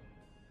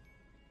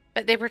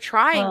 But they were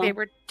trying, they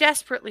were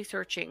desperately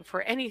searching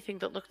for anything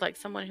that looked like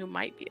someone who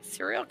might be a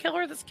serial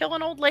killer that's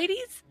killing old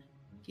ladies.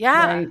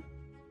 Yeah. Right.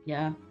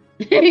 Yeah.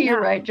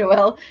 You're right,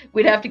 Joelle.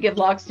 We'd have to give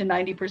locks to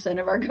 90%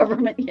 of our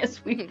government.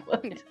 Yes, we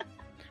would.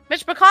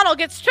 Mitch McConnell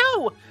gets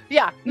 2.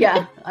 Yeah.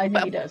 Yeah, I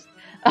know he does.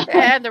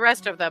 And the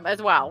rest of them as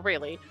well,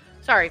 really.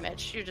 Sorry,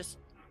 Mitch.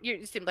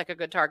 You seem like a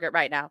good target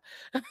right now.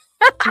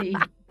 he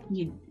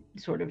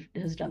sort of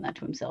has done that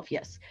to himself,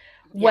 yes.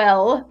 Yeah.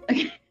 Well,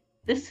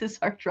 this is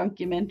our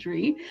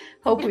Drunkumentary.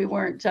 Hope we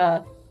weren't...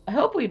 I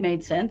hope we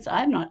made sense.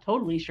 I'm not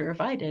totally sure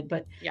if I did,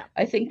 but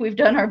I think we've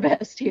done our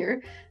best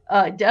here.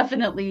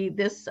 Definitely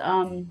this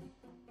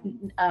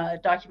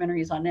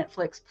documentary is on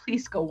Netflix.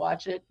 Please go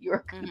watch it.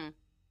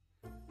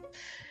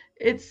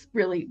 It's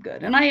really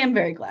good. And I am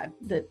very glad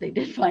that they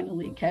did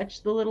finally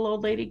catch the little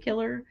old lady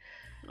killer.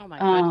 Oh my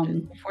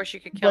goodness. Before she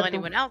could kill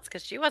anyone else,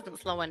 because she wasn't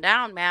slowing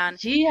down, man.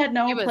 She had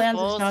no plans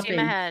of stopping.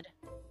 Ahead.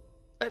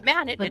 But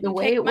man, it didn't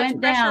take much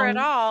pressure at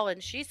all,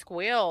 and she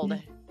squealed.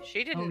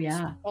 She didn't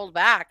hold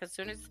back. As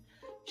soon as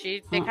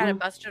they kind of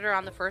busted her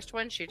on the first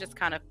one, she just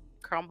kind of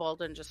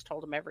crumbled and just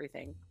told him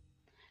everything.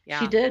 Yeah.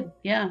 She did.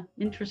 Yeah.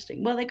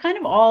 Interesting. Well, they kind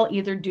of all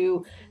either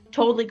do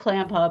totally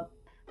clamp up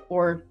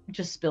or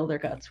just spill their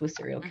guts with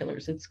serial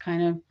killers. It's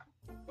kind of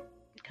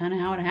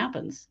how it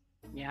happens.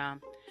 Yeah.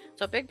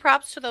 So big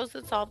props to those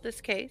that solved this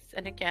case.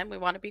 And again, we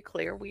want to be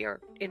clear. We are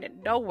in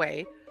no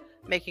way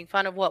making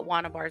fun of what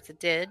Juana Barza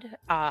did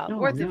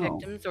or the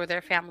victims or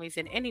their families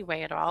in any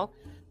way at all.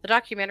 The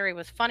documentary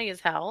was funny as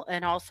hell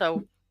and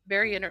also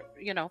very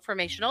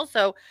informational.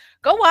 So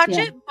go watch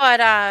it.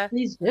 But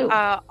please do.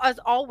 As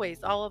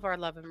always, all of our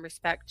love and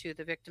respect to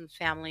the victims'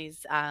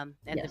 families and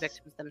the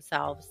victims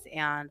themselves.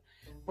 And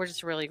we're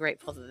just really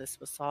grateful that this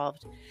was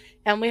solved.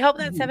 And we hope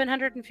that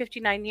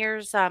 759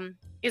 years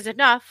is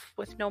enough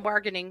with no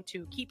bargaining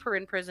to keep her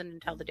in prison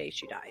until the day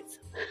she dies.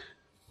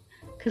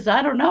 Because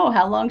I don't know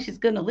how long she's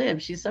going to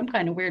live. She's some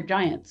kind of weird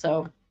giant.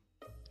 So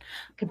it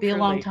could be a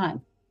long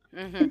time.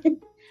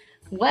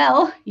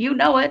 Well, you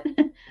know it.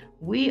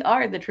 We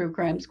are the True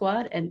Crime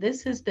Squad, and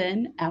this has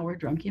been our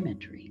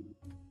Drunkumentary.